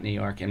Time Out New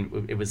York, and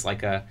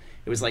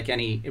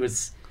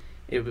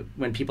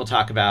when people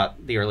talk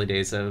about the early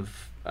days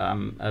of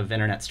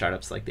internet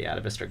startups like the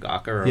Atavist or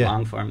Gawker or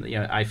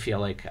Longform, I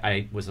feel like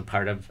I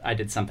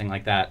did something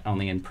like that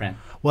only in print.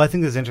 Well, I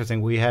think this is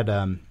interesting. We had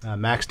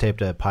Max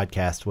taped a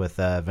podcast with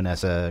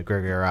Vanessa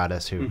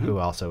Grigoriadis, who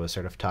also was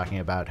sort of talking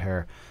about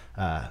her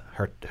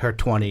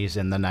 20s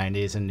in the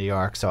 90s in New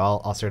York. So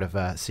I'll sort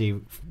of see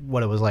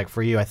what it was like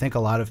for you. I think a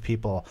lot of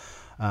people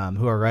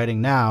who are writing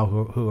now,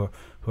 who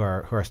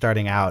are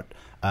starting out,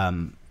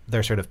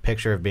 their sort of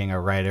picture of being a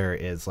writer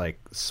is like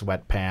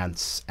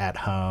sweatpants at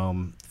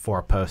home,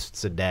 4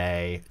 posts a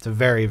day. It's a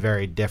very,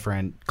 very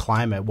different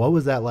climate. What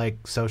was that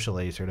like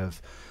socially, sort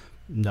of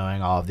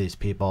knowing all of these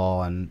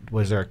people, and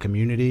was there a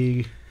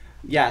community?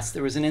 Yes,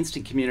 there was an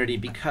instant community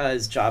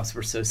because jobs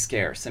were so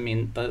scarce. I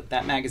mean,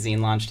 that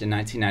magazine launched in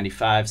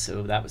 1995,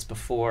 so that was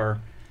before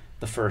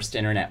the first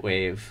internet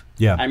wave.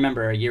 Yeah. I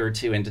remember a year or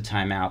two into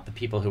Time Out, the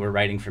people who were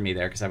writing for me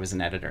there, because I was an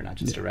editor, not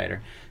just a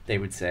writer, they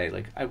would say,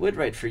 I would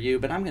write for you,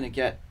 but I'm going to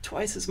get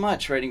twice as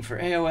much writing for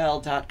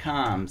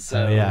AOL.com,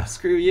 so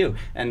screw you.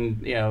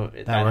 And,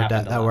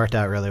 that worked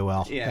out really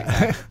well. Yeah,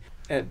 exactly.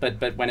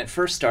 But when it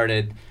first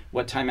started,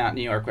 what Time Out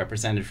New York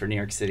represented for New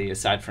York City,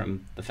 aside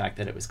from the fact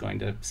that it was going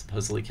to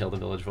supposedly kill the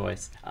Village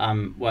Voice,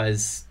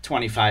 was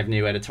 25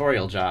 new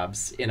editorial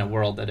jobs in a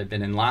world that had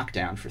been in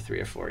lockdown for 3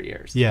 or 4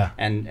 years. Yeah.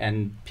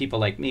 And people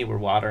like me were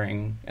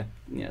watering,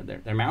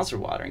 their mouths were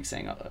watering,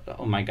 saying,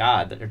 oh my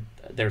God,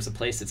 there's a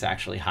place that's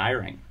actually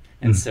hiring.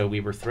 And so we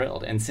were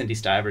thrilled. And Cindy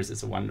Stivers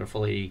is a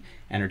wonderfully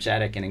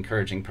energetic and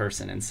encouraging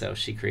person, and so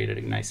she created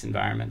a nice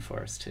environment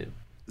for us too.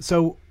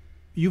 So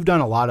you've done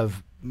a lot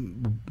of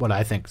what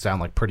I think sound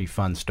like pretty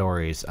fun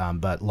stories,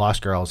 but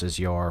Lost Girls is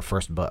your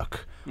first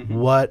book. Mm-hmm.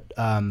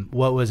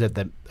 What was it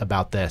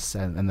about this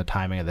and the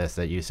timing of this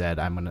that you said,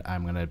 I'm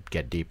gonna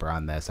get deeper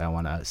on this, I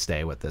want to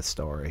stay with this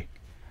story?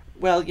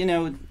 Well,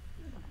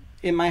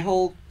 in my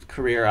whole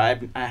career, I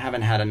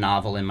haven't had a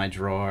novel in my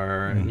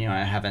drawer.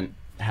 I haven't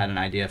had an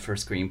idea for a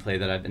screenplay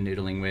that I've been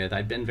noodling with.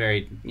 I've been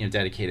very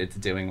dedicated to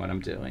doing what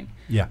I'm doing.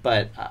 Yeah.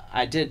 But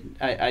I did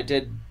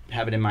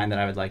have it in mind that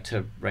I would like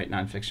to write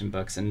nonfiction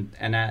books. And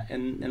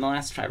in the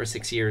last 5 or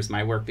 6 years,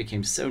 my work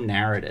became so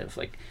narrative.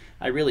 Like,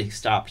 I really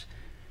stopped.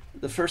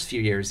 The first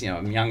few years,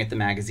 I'm young at the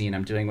magazine.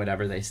 I'm doing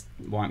whatever they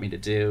want me to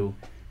do.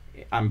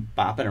 I'm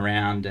bopping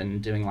around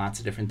and doing lots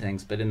of different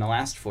things. But in the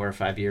last 4 or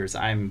 5 years,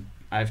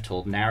 I've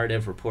told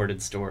narrative,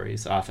 reported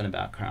stories, often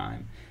about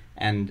crime.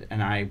 And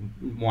I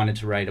wanted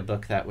to write a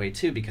book that way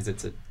too, because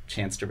it's a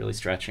chance to really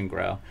stretch and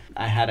grow.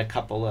 I had a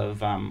couple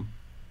of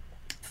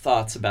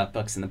thoughts about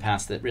books in the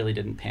past that really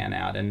didn't pan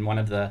out, and one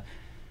of the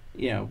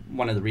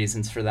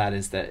reasons for that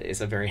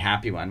is a very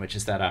happy one, which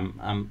is that I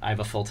have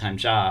a full-time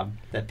job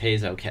that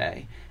pays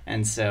okay,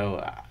 and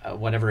so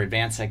whatever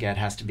advance I get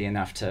has to be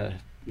enough to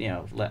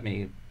let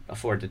me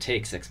afford to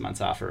take 6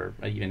 months off or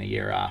even a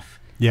year off.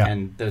 Yeah.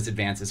 And those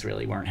advances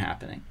really weren't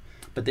happening.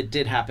 But that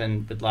did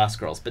happen with Lost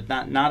Girls, but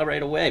not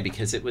right away,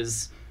 because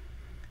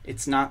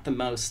it's not the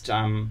most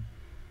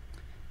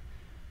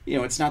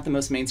it's not the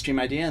most mainstream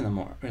idea in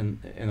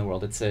the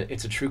world. It's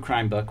a true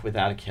crime book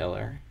without a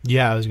killer.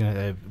 Yeah, I was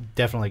gonna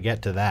definitely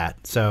get to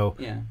that. So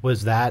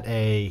was that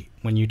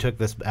when you took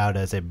this out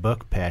as a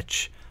book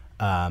pitch?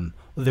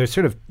 There's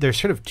sort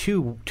of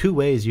two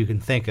ways you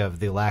can think of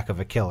the lack of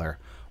a killer.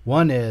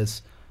 One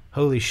is,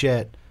 holy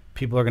shit,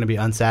 people are going to be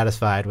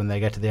unsatisfied when they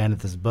get to the end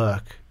of this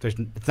book.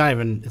 It's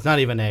not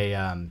even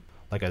a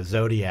like a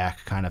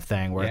Zodiac kind of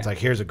thing where it's like,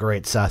 here's a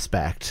great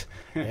suspect.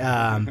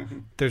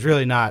 There's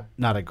really not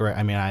a great.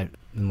 I mean,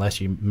 unless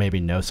you maybe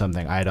know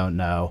something I don't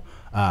know.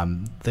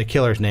 The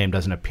killer's name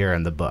doesn't appear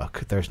in the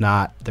book. There's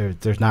not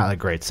a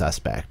great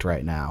suspect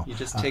right now. You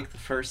just take the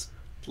first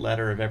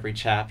letter of every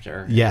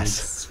chapter,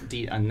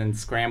 and then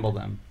scramble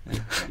them, and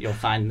you'll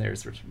find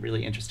there's a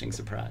really interesting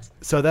surprise.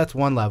 So that's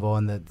one level,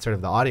 and the sort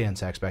of the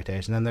audience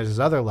expectation. Then there's this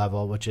other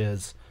level, which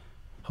is,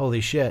 holy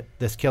shit,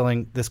 this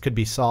could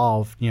be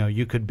solved.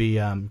 You could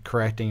be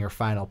correcting your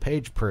final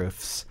page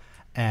proofs,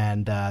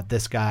 and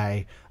this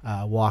guy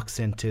walks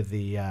into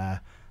the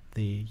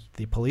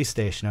police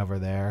station over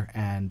there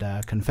and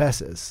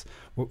confesses.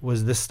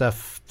 Was this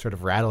stuff sort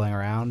of rattling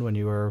around when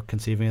you were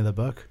conceiving of the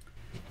book?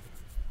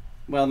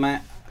 Well,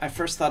 I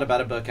first thought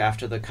about a book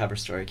after the cover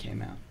story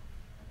came out.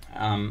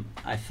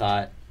 I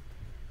thought,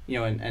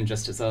 and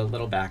just as a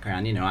little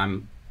background,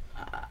 I'm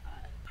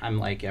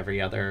like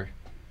every other,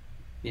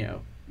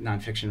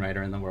 nonfiction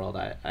writer in the world.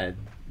 I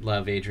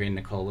love Adrienne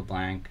Nicole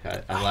LeBlanc.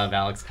 I love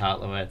Alex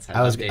Kotlowitz.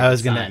 I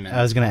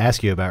was gonna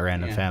ask you about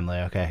Random Family.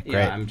 Okay,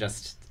 great.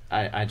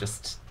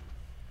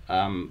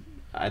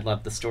 I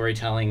love the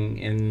storytelling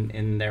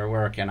in their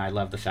work, and I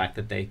love the fact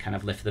that they kind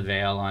of lift the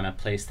veil on a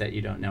place that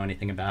you don't know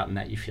anything about and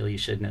that you feel you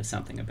should know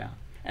something about.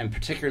 And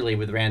particularly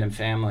with Random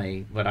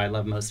Family, what I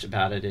love most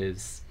about it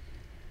is,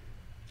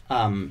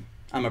 I'm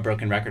a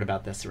broken record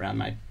about this around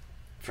my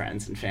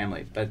friends and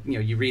family, but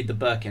you read the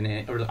book, and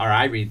I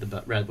would read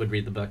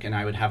the book, and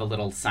I would have a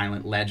little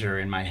silent ledger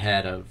in my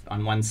head of,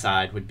 on one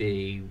side would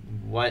be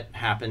what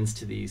happens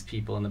to these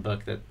people in the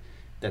book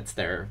that's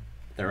their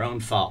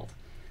own fault,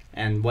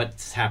 and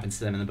what happens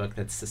to them in the book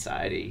that's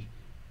society's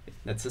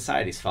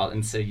fault.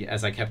 And so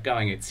as I kept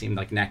going, it seemed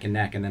like neck and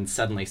neck, and then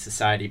suddenly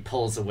society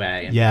pulls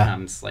away and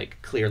becomes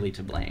like clearly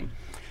to blame.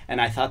 And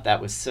I thought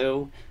that was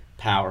so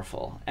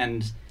powerful.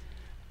 And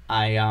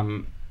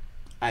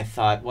I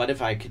thought, what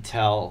if I could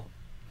tell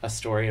a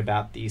story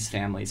about these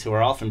families who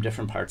are all from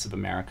different parts of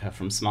America,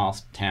 from small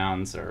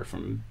towns or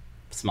from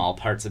small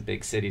parts of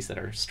big cities that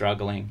are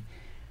struggling,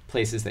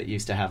 places that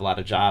used to have a lot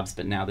of jobs,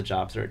 but now the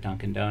jobs are at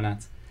Dunkin'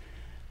 Donuts.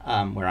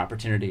 Where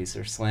opportunities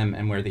are slim,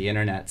 and where the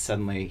internet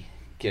suddenly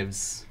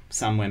gives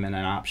some women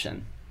an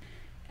option.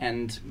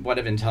 And what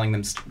if in telling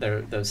them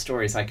those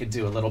stories, I could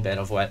do a little bit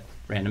of what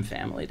Random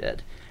Family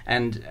did,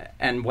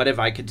 and what if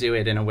I could do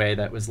it in a way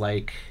that was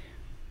like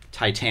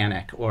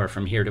Titanic or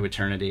From Here to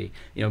Eternity?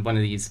 One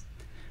of these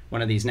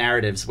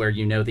narratives where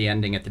the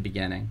ending at the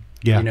beginning.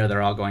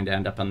 They're all going to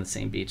end up on the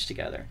same beach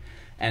together.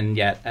 And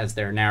yet, as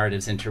their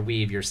narratives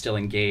interweave, you're still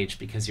engaged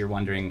because you're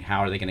wondering,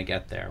 how are they going to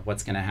get there?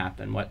 What's going to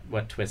happen?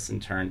 What twists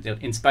and turns?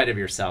 In spite of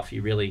yourself,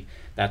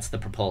 that's the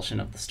propulsion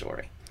of the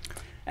story.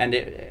 And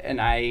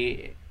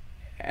I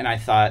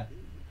thought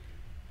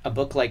a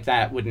book like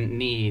that wouldn't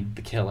need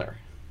the killer.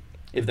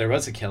 If there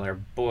was a killer,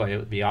 boy, it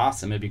would be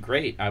awesome. It'd be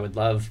great. I would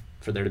love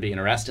for there to be an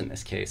arrest in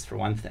this case, for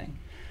one thing.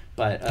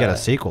 But get a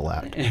sequel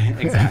out.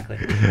 Exactly.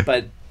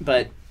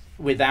 But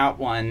without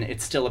one,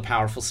 it's still a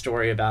powerful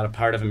story about a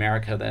part of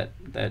America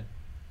that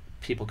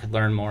people could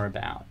learn more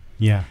about.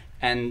 Yeah.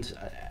 And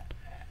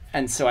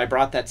so I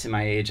brought that to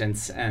my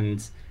agents,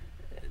 and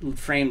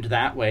framed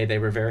that way, they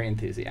were very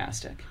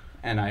enthusiastic.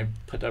 And I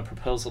put a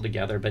proposal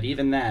together, but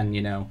even then,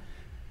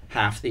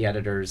 half the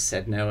editors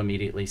said no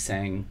immediately,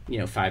 saying,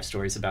 5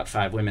 stories about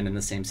 5 women in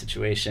the same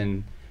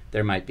situation,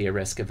 there might be a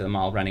risk of them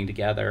all running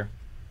together.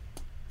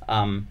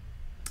 And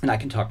I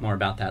can talk more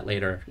about that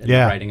later in the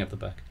writing of the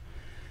book.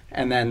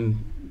 And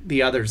then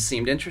the others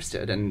seemed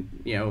interested. And,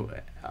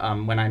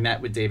 when I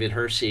met with David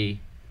Hershey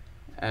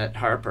at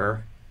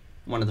Harper,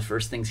 one of the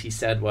first things he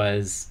said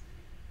was,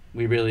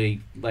 we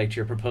really liked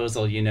your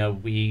proposal.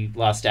 We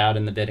lost out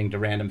in the bidding to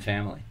Random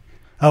Family.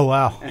 Oh,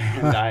 wow.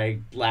 And I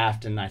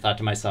laughed, and I thought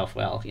to myself,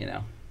 well,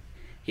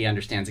 he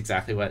understands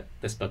exactly what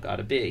this book ought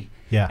to be.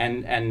 Yeah.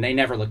 And they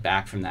never looked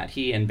back from that.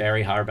 He and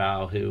Barry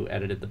Harbaugh, who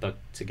edited the book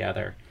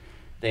together,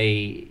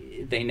 they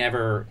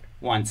never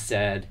once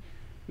said,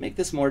 make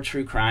this more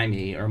true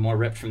crimey or more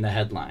ripped from the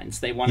headlines.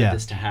 They wanted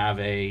this to have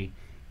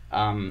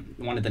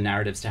wanted the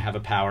narratives to have a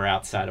power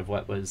outside of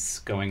what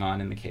was going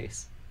on in the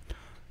case.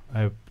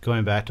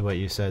 Going back to what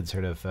you said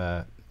sort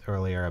of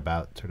earlier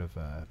about sort of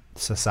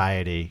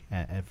society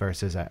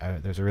versus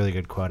there's a really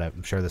good quote.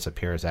 I'm sure this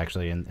appears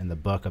actually in the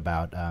book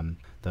about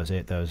those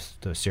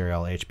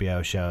serial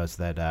HBO shows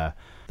that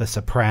The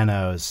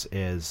Sopranos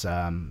is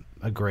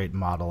a great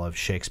model of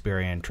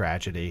Shakespearean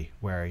tragedy,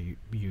 where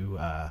you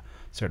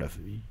sort of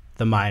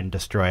the mind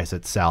destroys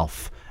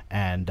itself,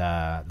 and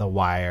The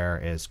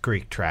Wire is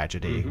Greek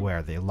tragedy,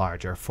 where the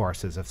larger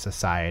forces of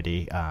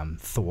society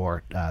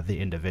thwart the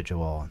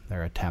individual,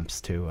 their attempts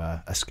to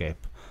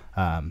escape,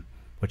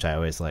 which I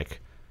always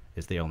like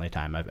is the only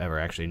time I've ever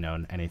actually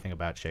known anything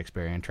about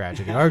Shakespearean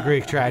tragedy or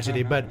Greek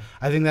tragedy. But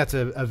I think that's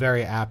a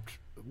very apt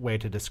way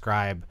to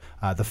describe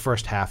the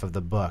first half of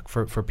the book.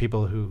 For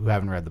people who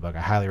haven't read the book,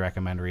 I highly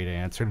recommend reading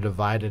it. It's sort of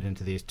divided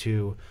into these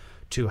two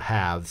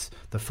halves.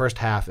 The first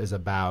half is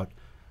about,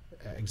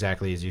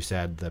 exactly as you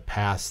said, the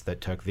past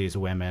that took these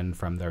women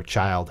from their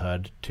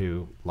childhood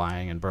to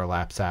lying in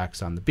burlap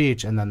sacks on the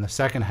beach. And then the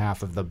second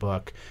half of the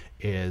book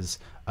is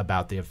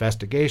about the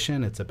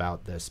investigation. It's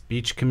about this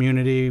beach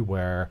community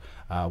where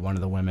one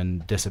of the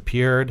women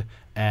disappeared,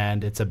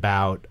 and it's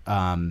about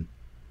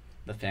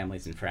the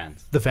families and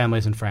friends. The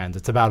families and friends.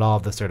 It's about all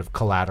of the sort of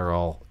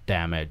collateral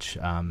damage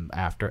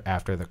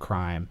after the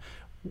crime.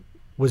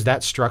 Was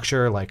that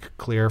structure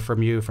clear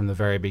from you from the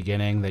very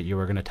beginning that you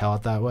were going to tell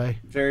it that way?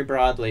 Very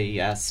broadly,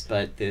 yes,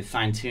 but the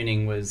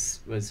fine-tuning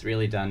was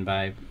really done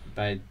by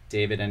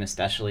David, and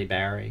especially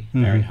Barry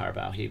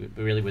Harbaugh. He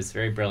really was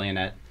very brilliant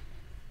at,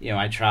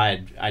 I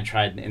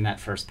tried in that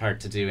first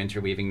part to do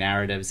interweaving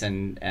narratives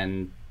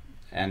and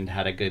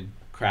had a good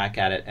crack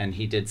at it, and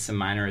he did some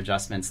minor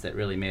adjustments that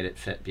really made it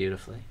fit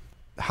beautifully.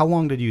 How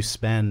long did you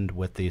spend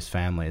with these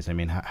families? I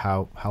mean,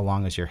 how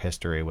long is your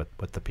history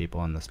with the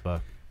people in this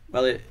book?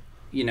 Well,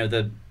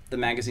 the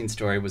magazine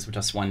story was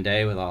just one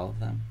day with all of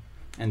them,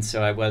 and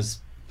so it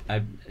was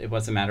a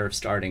matter of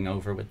starting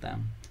over with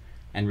them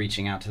and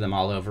reaching out to them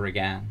all over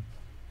again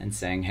and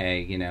saying,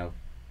 hey,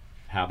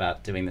 how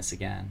about doing this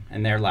again?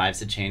 And their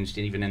lives had changed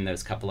even in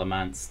those couple of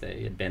months.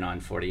 They had been on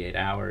 48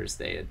 hours.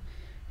 They had,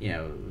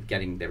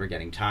 they were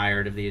getting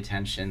tired of the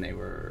attention. They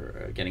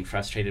were getting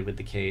frustrated with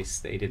the case.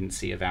 They didn't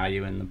see a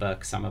value in the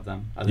book. Some of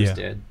them, others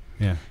did.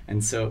 Yeah.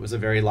 And so it was a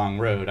very long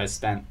road. I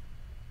spent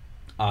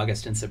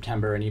August and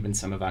September and even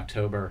some of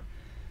October,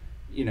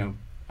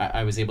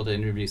 I was able to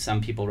interview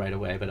some people right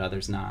away, but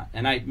others not.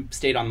 And I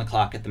stayed on the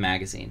clock at the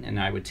magazine, and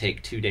I would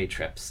take 2-day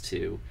trips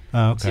to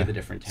see the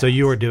different towns. So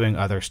you were doing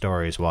other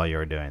stories while you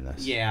were doing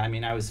this? Yeah, I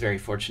mean, I was very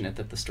fortunate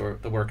that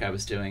the work I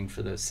was doing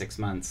for the 6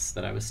 months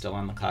that I was still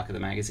on the clock of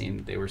the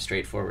magazine, they were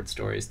straightforward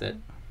stories that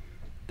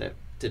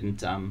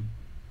didn't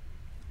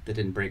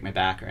break my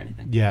back or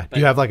anything. Yeah. Do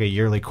you have a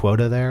yearly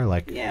quota there?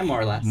 Yeah,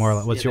 more or less.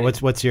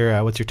 What's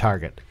your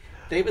target?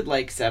 They would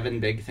like 7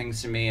 big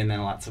things from me, and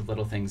then lots of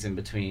little things in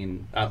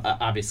between.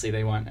 Obviously,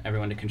 they want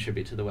everyone to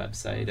contribute to the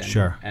website, and,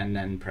 sure, and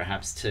then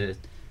perhaps to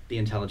the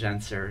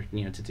intelligentsia,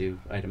 to do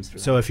items for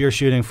them. So if you're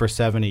shooting for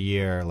 7 a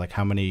year,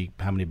 how many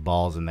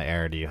balls in the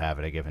air do you have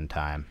at a given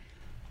time?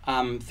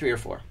 3 or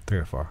 4. 3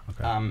 or 4.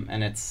 Okay.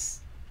 And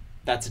that's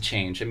a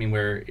change. I mean,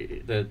 where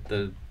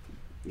the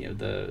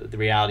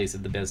realities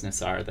of the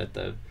business are that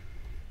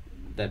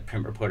that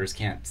print reporters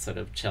can't sort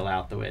of chill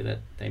out the way that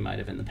they might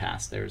have in the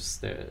past.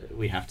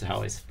 We have to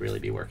always really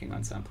be working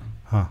on something.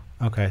 Huh.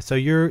 Okay. So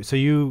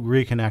you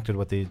reconnected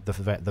with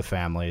the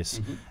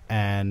families,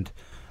 and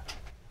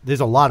there's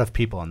a lot of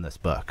people in this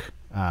book.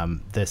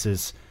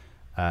 These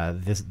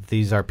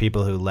are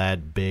people who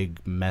led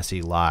big,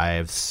 messy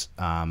lives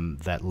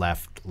that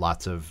left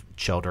lots of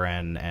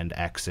children and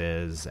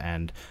exes,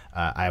 and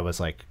I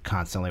was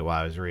constantly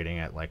while I was reading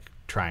it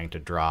trying to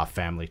draw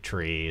family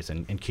trees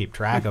and keep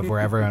track of where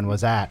everyone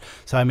was at.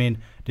 So, I mean,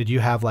 did you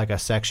have a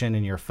section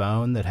in your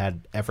phone that had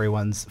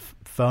everyone's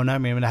phone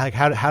number? I mean,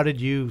 how did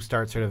you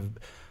start sort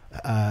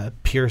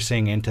of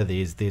piercing into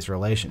these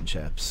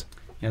relationships?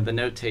 The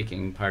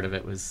note-taking part of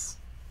it was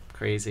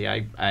crazy.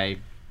 I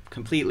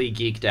completely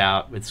geeked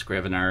out with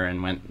Scrivener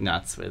and went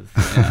nuts with,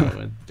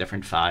 with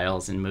different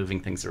files and moving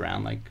things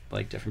around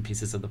like different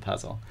pieces of the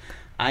puzzle.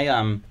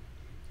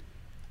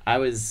 I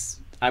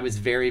was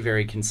very,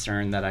 very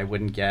concerned that I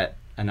wouldn't get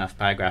enough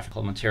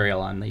biographical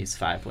material on these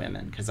 5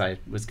 women, because I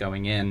was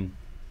going in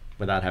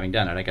without having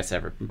done it. I guess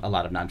a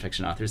lot of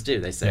nonfiction authors do.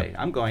 They say,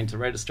 I'm going to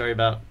write a story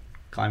about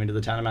climbing to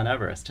the town of Mount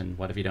Everest, and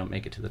what if you don't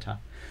make it to the top?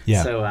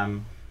 Yeah.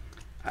 So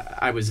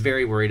I was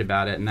very worried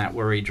about it, and that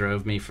worry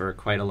drove me for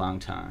quite a long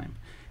time.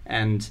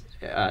 And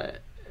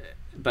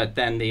but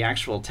then the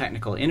actual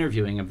technical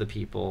interviewing of the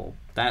people,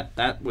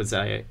 that was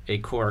a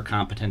core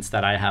competence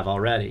that I have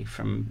already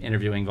from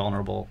interviewing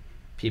vulnerable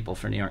people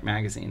for New York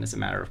Magazine as a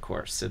matter of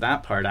course. So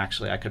that part,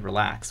 actually, I could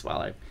relax while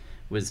I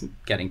was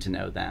getting to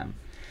know them.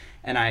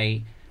 And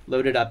I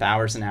loaded up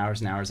hours and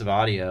hours and hours of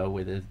audio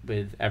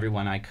with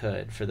everyone I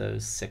could for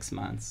those 6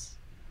 months.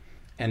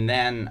 And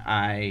then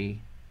I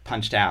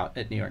punched out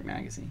at New York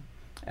Magazine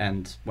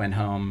and went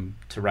home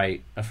to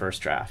write a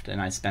first draft.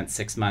 And I spent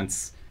 6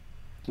 months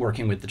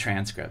working with the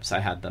transcripts. I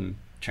had them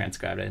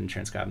transcribed. I didn't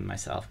transcribe them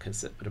myself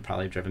because it would have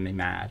probably driven me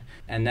mad.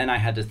 And then I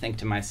had to think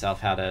to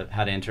myself how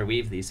to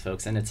interweave these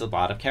folks. And it's a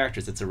lot of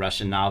characters. It's a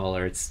Russian novel,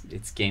 or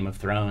it's Game of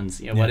Thrones.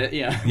 What's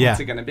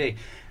it going to be?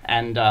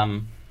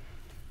 And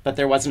but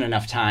there wasn't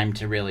enough time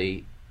to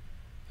really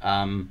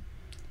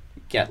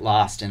get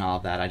lost in all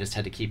of that. I just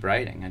had to keep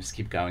writing. I just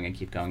keep going and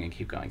keep going and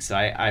keep going. So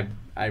I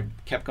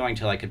kept going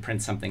till I could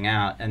print something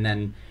out, and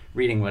then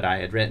reading what I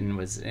had written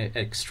was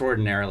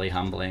extraordinarily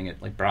humbling.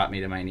 It brought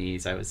me to my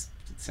knees. I was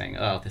saying,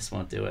 oh, this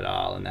won't do it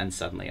all. And then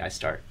suddenly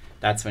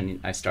that's when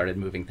I started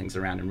moving things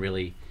around and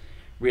really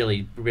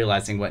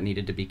realizing what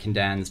needed to be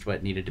condensed,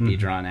 what needed to be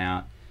drawn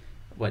out,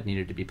 what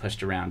needed to be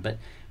pushed around.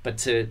 But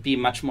to be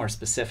much more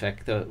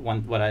specific, the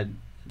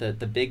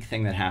big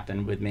thing that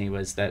happened with me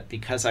was that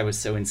because I was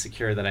so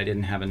insecure that I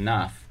didn't have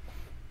enough,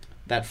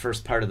 that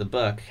first part of the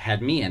book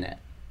had me in it.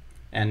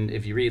 And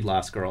if you read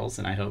Lost Girls,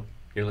 and I hope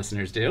your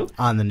listeners do.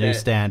 On the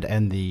newsstand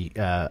and the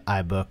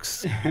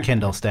iBooks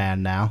Kindle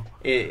stand now.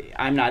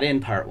 I'm not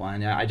in part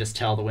one. I just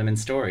tell the women's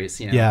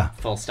stories,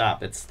 full stop.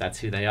 That's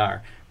who they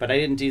are. But I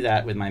didn't do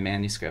that with my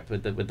manuscript,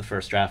 with the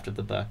first draft of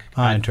the book.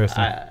 Oh,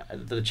 interesting.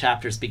 The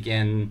chapters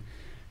begin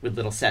with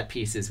little set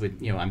pieces with,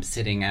 I'm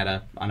sitting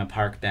on a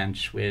park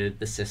bench with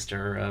the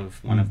sister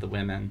of one of the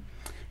women,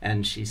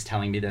 and she's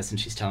telling me this and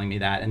she's telling me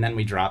that, and then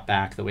we drop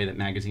back the way that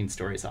magazine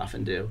stories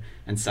often do,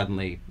 and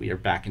suddenly we are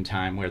back in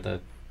time where the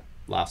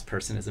lost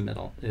person is a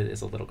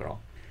little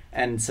girl.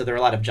 And so there are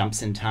a lot of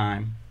jumps in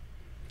time.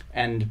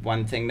 And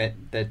one thing that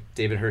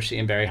David Hershey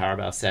and Barry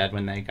Harbaugh said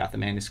when they got the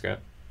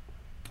manuscript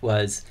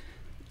was,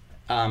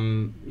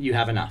 you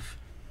have enough.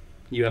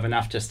 You have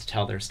enough just to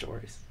tell their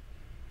stories.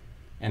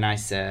 And I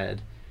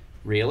said,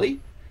 really?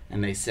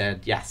 And they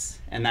said, yes.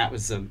 And that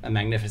was a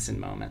magnificent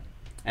moment.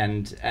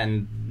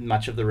 And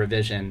much of the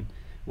revision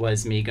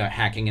was me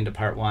hacking into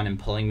part one and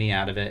pulling me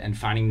out of it and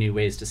finding new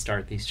ways to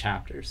start these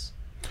chapters.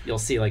 You'll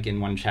see, like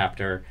in one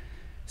chapter,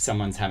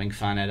 someone's having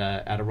fun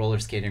at a roller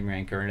skating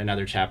rink, or in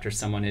another chapter,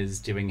 someone is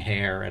doing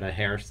hair at a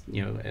hair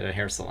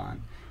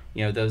salon.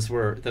 Those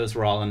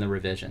were all in the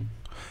revision.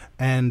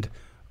 And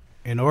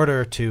in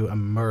order to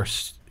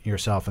immerse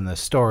yourself in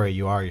this story,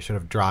 you're sort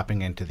of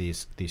dropping into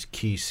these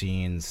key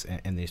scenes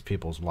in these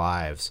people's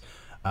lives.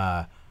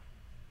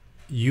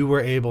 You were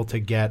able to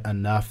get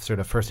enough sort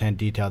of firsthand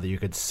detail that you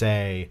could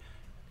say,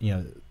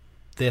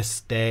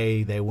 this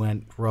day they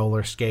went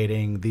roller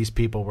skating, these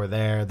people were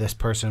there, this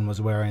person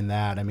was wearing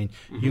that. I mean,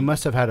 you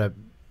must have had to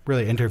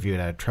really interview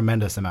at a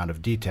tremendous amount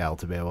of detail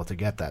to be able to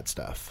get that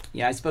stuff.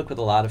 Yeah, I spoke with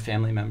a lot of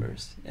family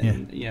members,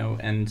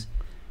 and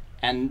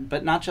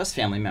but not just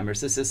family members.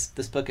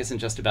 This book isn't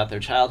just about their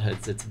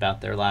childhoods; it's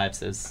about their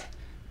lives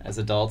as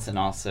adults and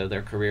also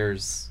their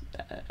careers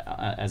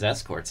as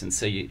escorts. And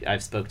so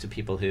I've spoke to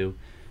people who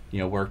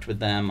worked with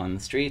them on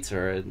the streets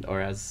or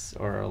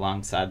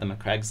alongside them at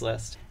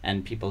Craigslist,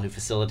 and people who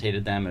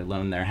facilitated them, who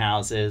loaned their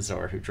houses,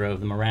 or who drove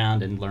them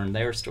around and learned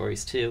their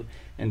stories too.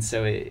 And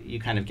so you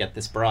kind of get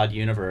this broad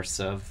universe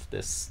of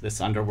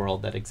this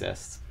underworld that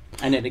exists,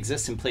 and it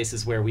exists in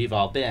places where we've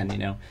all been.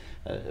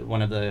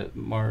 One of the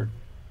more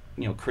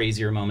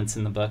crazier moments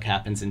in the book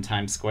happens in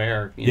Times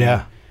Square.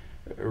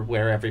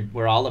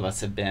 Where all of us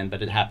have been,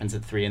 but it happens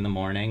at 3 a.m,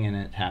 and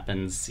it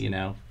happens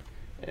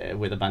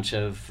with a bunch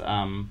of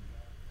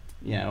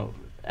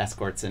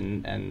escorts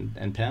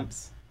and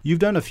pimps. You've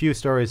done a few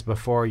stories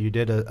before. You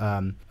did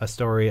a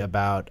story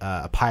about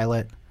a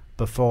pilot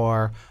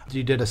before.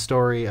 You did a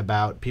story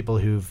about people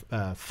who've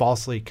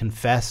falsely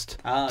confessed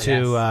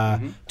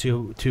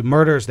to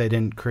murders they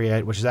didn't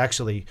create, which is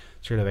actually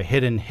sort of a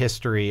hidden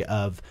history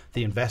of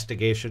the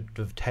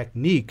investigative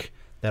technique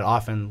that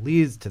often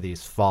leads to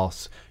these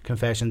false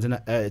confessions.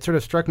 And it sort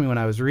of struck me when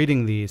I was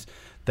reading these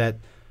that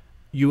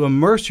you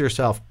immerse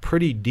yourself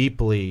pretty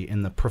deeply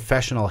in the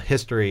professional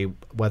history,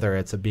 whether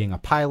it's being a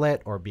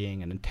pilot or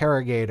being an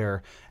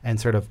interrogator, and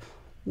sort of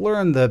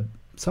learn the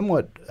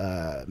somewhat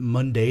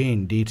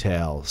mundane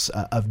details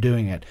of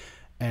doing it.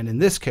 And in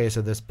this case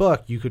of this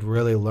book, you could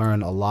really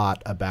learn a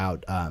lot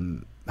about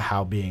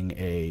how being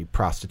a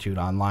prostitute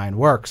online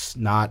works,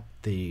 not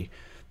the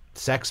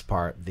sex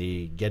part,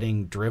 the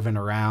getting driven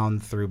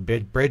around through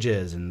big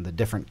bridges and the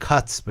different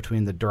cuts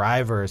between the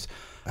drivers.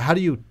 How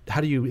do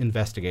you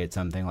investigate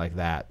something like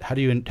that? How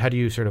do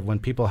you sort of, when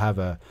people have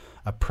a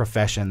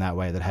profession that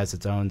way that has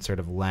its own sort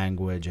of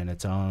language and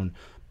its own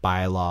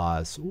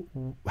bylaws,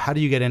 how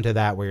do you get into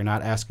that where you're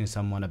not asking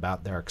someone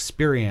about their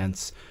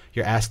experience,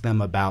 you're asking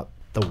them about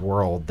the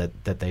world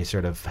that they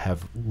sort of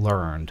have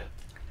learned?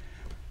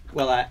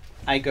 Well,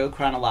 I go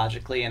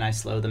chronologically and I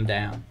slow them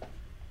down.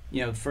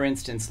 For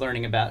instance,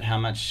 learning about how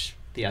much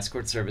the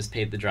escort service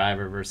paid the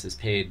driver versus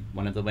paid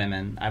one of the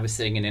women. I was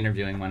sitting and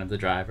interviewing one of the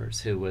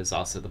drivers who was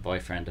also the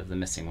boyfriend of the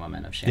missing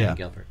woman, of Shannon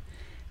Gilbert.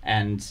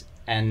 And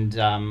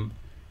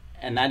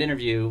that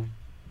interview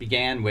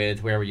began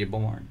with, "Where were you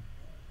born?"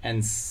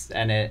 And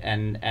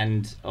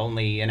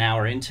only an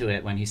hour into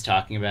it, when he's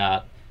talking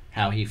about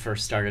how he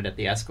first started at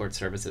the escort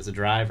service as a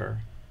driver,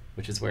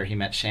 which is where he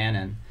met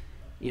Shannon.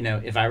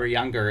 If I were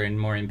younger and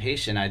more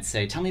impatient, I'd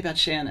say, "Tell me about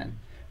Shannon."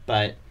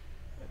 But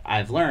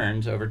I've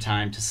learned over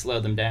time to slow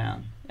them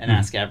down and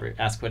ask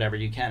whatever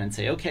you can and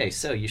say, "Okay,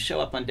 so you show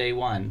up on day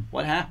one.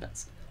 What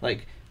happens?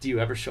 Like, do you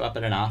ever show up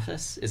at an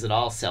office? Is it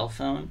all cell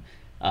phone?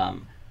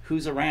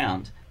 Who's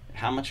around?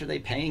 How much are they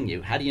paying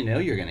you? How do you know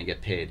you're going to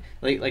get paid?"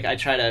 Like I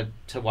try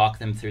to walk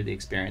them through the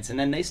experience, and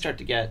then they start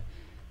to get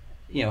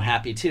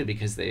happy too,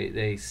 because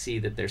they see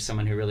that there's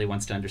someone who really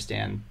wants to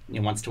understand,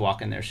 wants to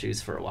walk in their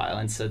shoes for a while,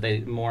 and so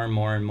they more and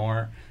more and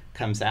more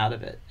comes out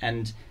of it.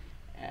 And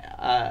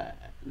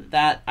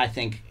that, I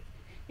think,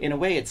 in a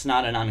way, it's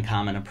not an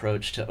uncommon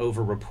approach to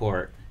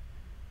over-report,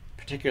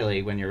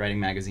 particularly when you're writing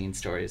magazine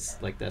stories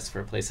like this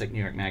for a place like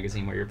New York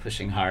Magazine, where you're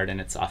pushing hard and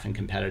it's often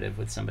competitive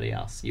with somebody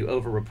else. You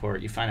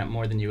over-report, you find out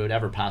more than you would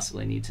ever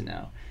possibly need to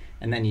know,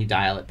 and then you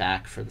dial it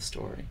back for the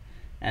story.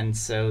 And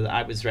so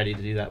I was ready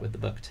to do that with the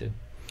book too.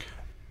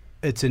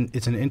 It's an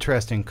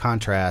interesting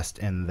contrast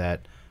in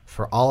that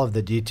for all of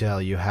the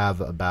detail you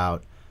have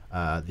about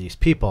these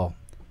people,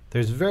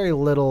 there's very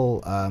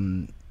little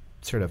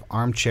sort of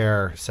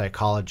armchair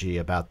psychology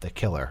about the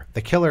killer.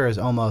 The killer is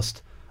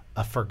almost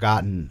a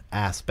forgotten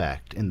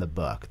aspect in the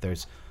book.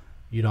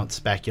 You don't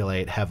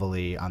speculate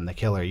heavily on the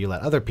killer. You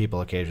let other people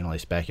occasionally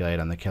speculate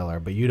on the killer,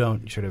 but you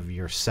don't sort of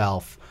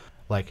yourself,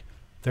 like,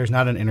 there's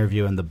not an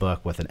interview in the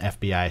book with an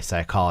FBI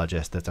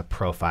psychologist that's a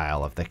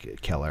profile of the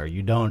killer.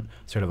 You don't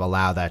sort of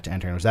allow that to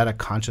enter. Was that a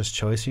conscious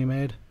choice you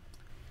made?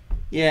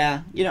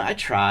 Yeah, I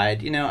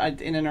tried. In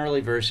an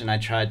early version, I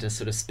tried to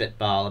sort of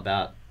spitball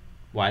about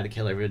why the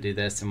killer would do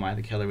this and why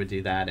the killer would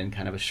do that in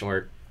kind of a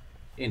short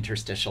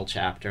interstitial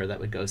chapter that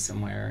would go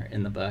somewhere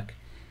in the book.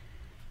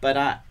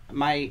 But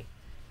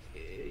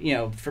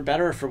for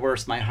better or for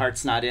worse, my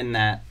heart's not in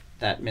that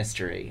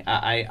mystery.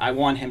 I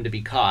want him to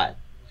be caught.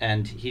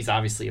 And he's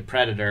obviously a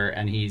predator,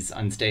 and he's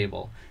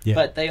unstable. Yeah.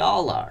 But they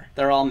all are.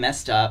 They're all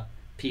messed up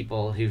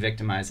people who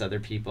victimize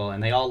other people,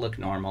 and they all look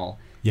normal.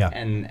 Yeah.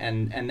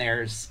 And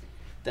there's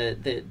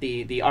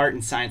the art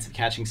and science of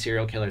catching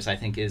serial killers, I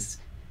think, has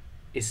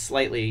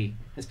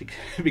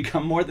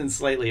become more than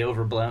slightly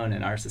overblown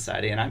in our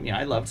society. And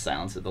I loved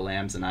Silence of the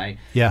Lambs, and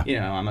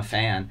I'm a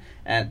fan.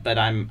 But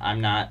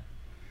I'm not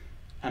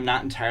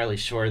entirely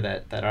sure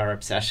that our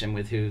obsession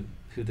with who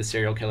the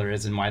serial killer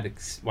is and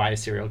why a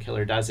serial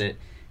killer does it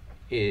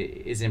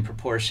is in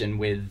proportion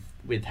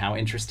with how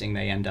interesting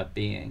they end up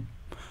being.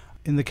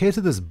 In the case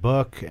of this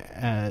book,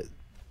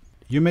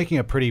 you're making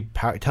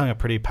telling a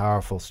pretty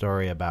powerful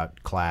story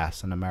about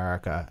class in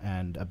America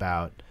and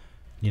about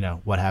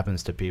what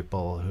happens to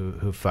people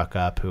who fuck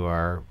up,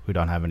 who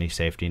don't have any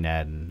safety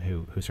net, and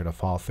who sort of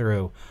fall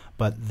through.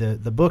 But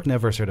the book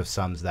never sort of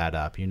sums that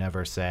up. You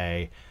never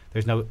say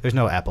there's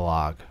no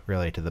epilogue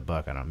really to the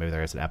book. I don't know, maybe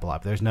there is an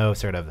epilogue. But there's no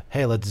sort of,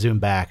 hey, let's zoom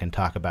back and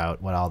talk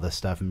about what all this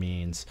stuff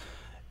means.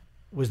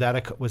 Was that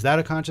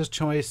a conscious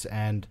choice?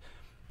 And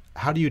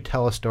how do you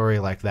tell a story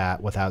like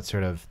that without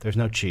sort of, there's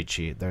no cheat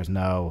sheet, there's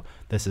no,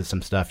 this is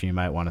some stuff you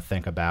might want to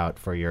think about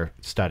for your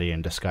study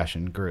and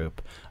discussion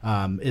group.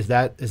 Is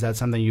that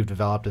something you've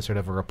developed as sort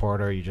of a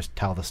reporter? You just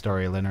tell the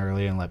story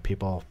linearly and let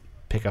people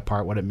pick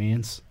apart what it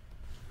means?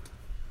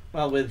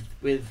 Well,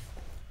 with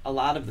a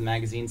lot of the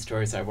magazine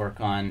stories I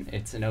work on,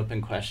 it's an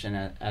open question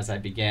as I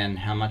begin,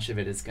 how much of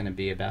it is going to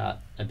be about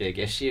a big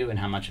issue and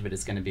how much of it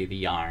is going to be the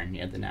yarn,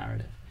 the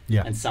narrative.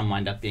 Yeah. And some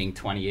wind up being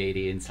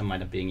 20-80, and some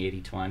wind up being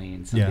 80-20,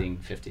 and some being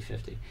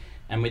 50-50.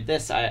 And with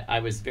this, I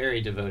was very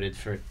devoted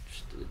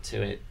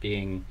to it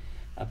being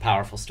a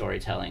powerful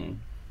storytelling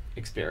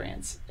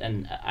experience.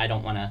 And I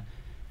don't want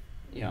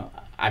to,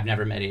 I've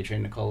never met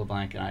Adrienne Nicole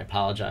LeBlanc, and I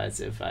apologize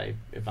if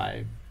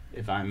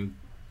I'm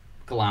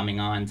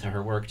glomming on to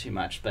her work too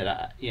much, but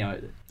I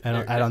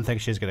don't think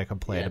she's going to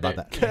complain about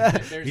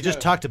that. You just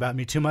talked about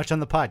me too much on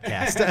the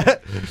podcast.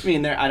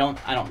 I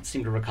don't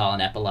seem to recall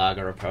an epilogue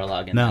or a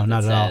prologue in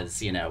that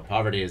says,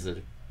 poverty is a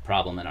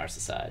problem in our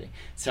society.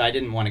 So I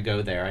didn't want to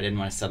go there. I didn't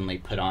want to suddenly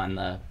put on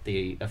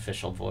the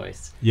official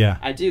voice. Yeah.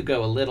 I do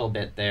go a little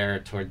bit there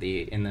toward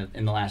in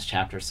the last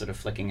chapter, sort of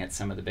flicking at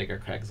some of the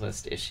bigger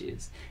Craigslist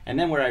issues. And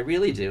then where I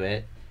really do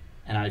it,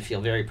 and I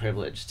feel very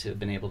privileged to have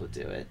been able to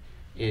do it,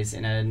 is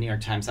in a New York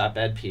Times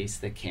op-ed piece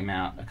that came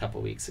out a couple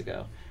weeks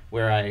ago,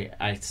 where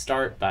I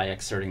start by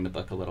excerpting the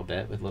book a little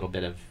bit with a little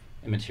bit of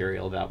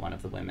material about one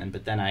of the women,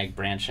 but then I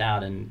branch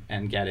out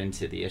and get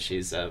into the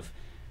issues of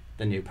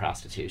the new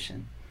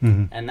prostitution.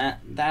 Mm-hmm. And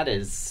that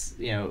is,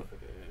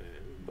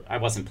 I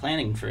wasn't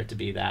planning for it to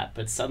be that,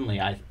 but suddenly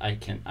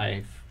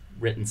I've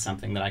written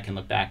something that I can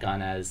look back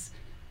on as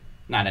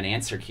not an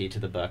answer key to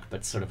the book,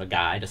 but sort of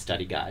a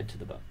study guide to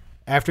the book.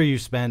 After you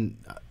spent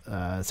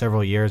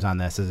several years on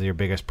this, is it your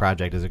biggest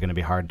project? Is it going to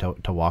be hard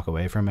to walk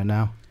away from it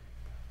now?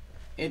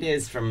 It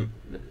is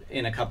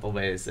in a couple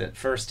ways. At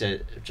first,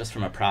 just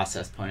from a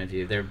process point of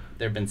view, there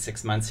have been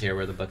 6 months here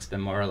where the book's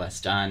been more or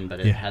less done, but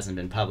it hasn't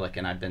been public,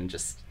 and I've been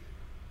just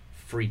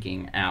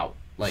freaking out,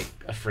 like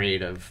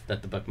afraid of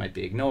that the book might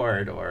be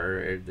ignored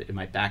or it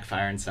might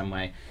backfire in some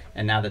way.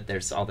 And now that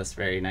there's all this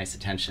very nice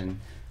attention,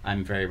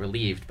 I'm very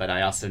relieved, but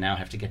I also now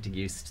have to get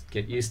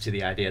used to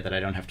the idea that I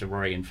don't have to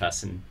worry and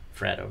fuss and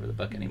fret over the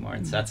book anymore.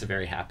 And so that's a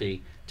very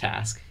happy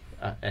task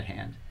at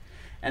hand.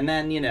 And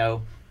then,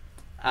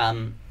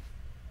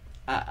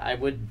 I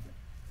would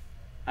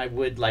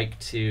like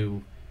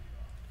to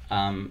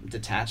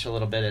detach a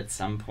little bit at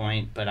some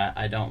point, but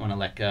I don't want to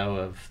let go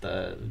of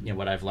the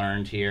what I've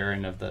learned here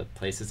and of the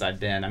places I've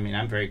been. I mean,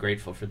 I'm very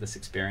grateful for this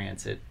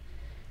experience. It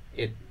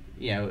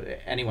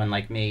anyone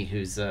like me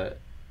who's a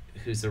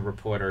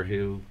reporter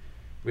who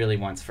really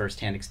wants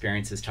firsthand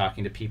experiences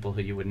talking to people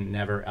who you would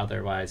never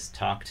otherwise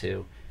talk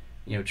to,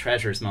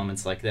 treasures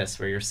moments like this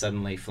where you're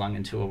suddenly flung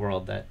into a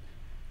world that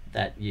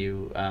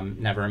you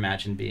never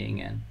imagined being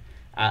in.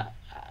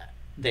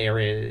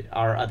 There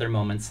are other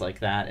moments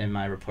like that in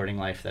my reporting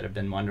life that have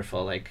been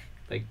wonderful, like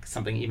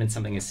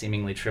something as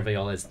seemingly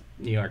trivial as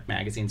New York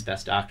Magazine's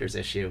Best Doctors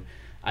issue.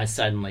 I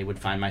suddenly would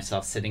find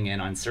myself sitting in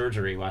on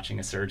surgery, watching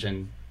a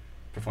surgeon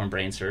perform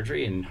brain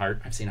surgery and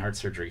I've seen heart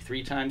surgery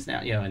 3 times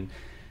now,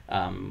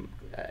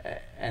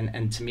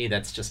 and to me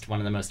that's just one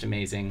of the most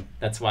amazing.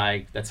 That's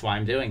why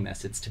I'm doing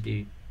this. It's to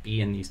be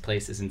in these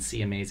places and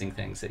see amazing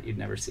things that you'd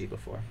never see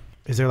before.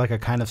 Is there like a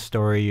kind of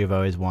story you've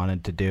always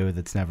wanted to do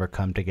that's never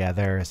come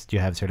together? Do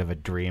you have sort of a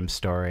dream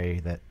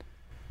story that?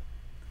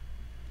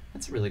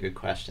 That's a really good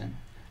question.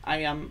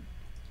 I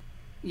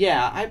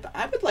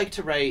would like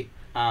to write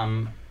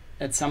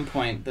at some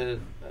point the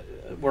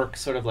work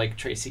sort of like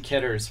Tracy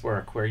Kidder's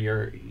work, where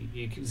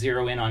you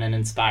zero in on an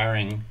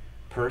inspiring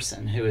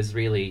person who has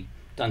really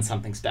done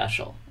something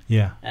special,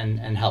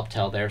 and help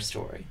tell their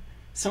story.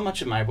 So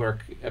much of my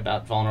work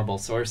about vulnerable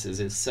sources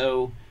is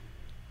so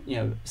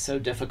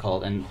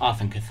difficult and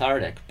often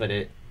cathartic, but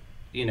it,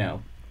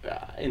 in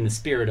the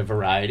spirit of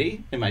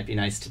variety, it might be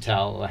nice to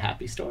tell a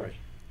happy story.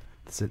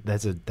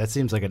 That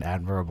seems like an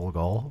admirable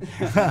goal.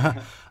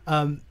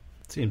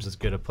 Seems as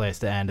good a place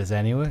to end as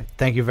anyway.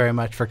 Thank you very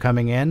much for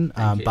coming in.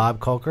 Bob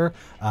Kolker.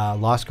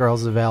 Lost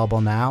Girls is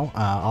available now.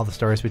 All the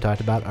stories we talked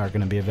about are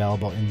going to be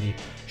available in the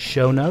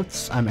show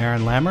notes. I'm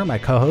Aaron Lammer. My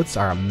co-hosts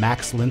are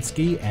Max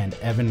Linsky and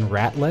Evan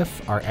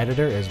Ratliff. Our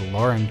editor is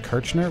Lauren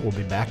Kirchner. We'll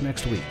be back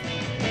next week.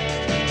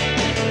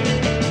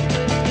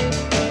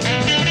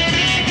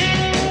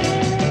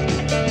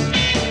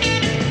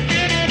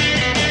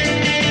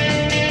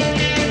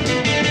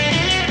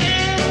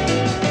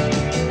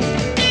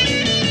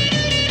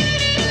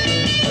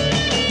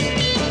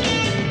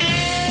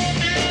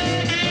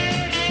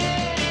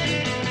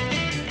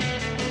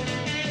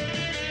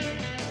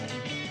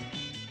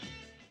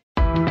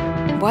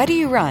 Why do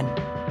you run?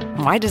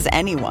 Why does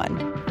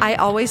anyone? I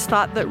always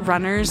thought that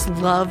runners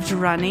loved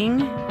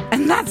running,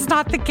 and that's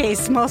not the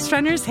case. Most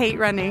runners hate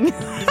running,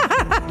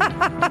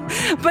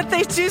 but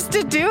they choose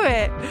to do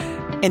it.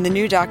 In the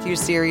new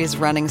docuseries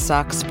Running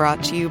Sucks,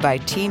 brought to you by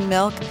Teen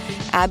Milk,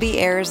 Abby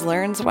Ayers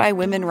learns why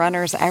women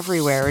runners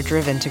everywhere are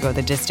driven to go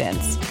the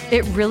distance.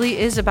 It really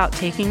is about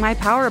taking my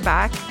power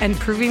back and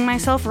proving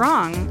myself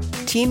wrong.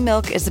 Teen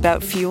Milk is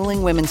about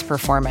fueling women's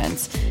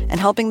performance and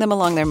helping them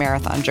along their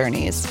marathon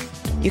journeys.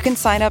 You can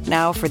sign up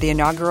now for the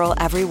inaugural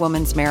Every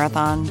Woman's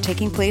Marathon,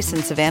 taking place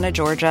in Savannah,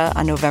 Georgia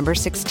on November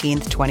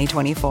 16th,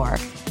 2024.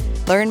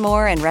 Learn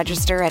more and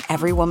register at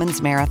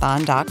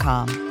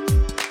everywomansmarathon.com.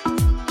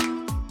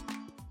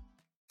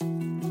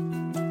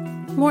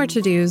 More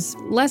to-dos,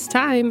 less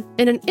time,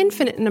 and an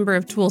infinite number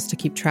of tools to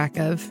keep track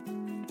of.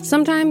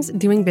 Sometimes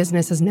doing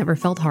business has never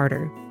felt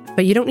harder,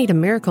 but you don't need a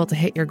miracle to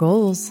hit your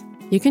goals.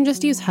 You can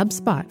just use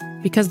HubSpot,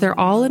 because their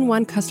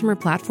all-in-one customer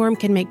platform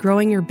can make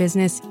growing your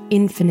business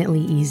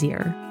infinitely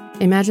easier.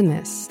 Imagine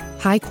this: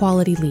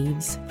 high-quality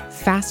leads,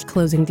 fast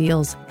closing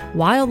deals,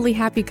 wildly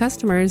happy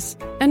customers,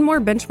 and more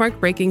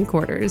benchmark-breaking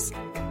quarters.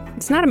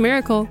 It's not a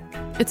miracle,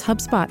 it's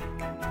HubSpot.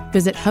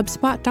 Visit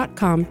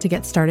HubSpot.com to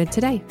get started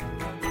today.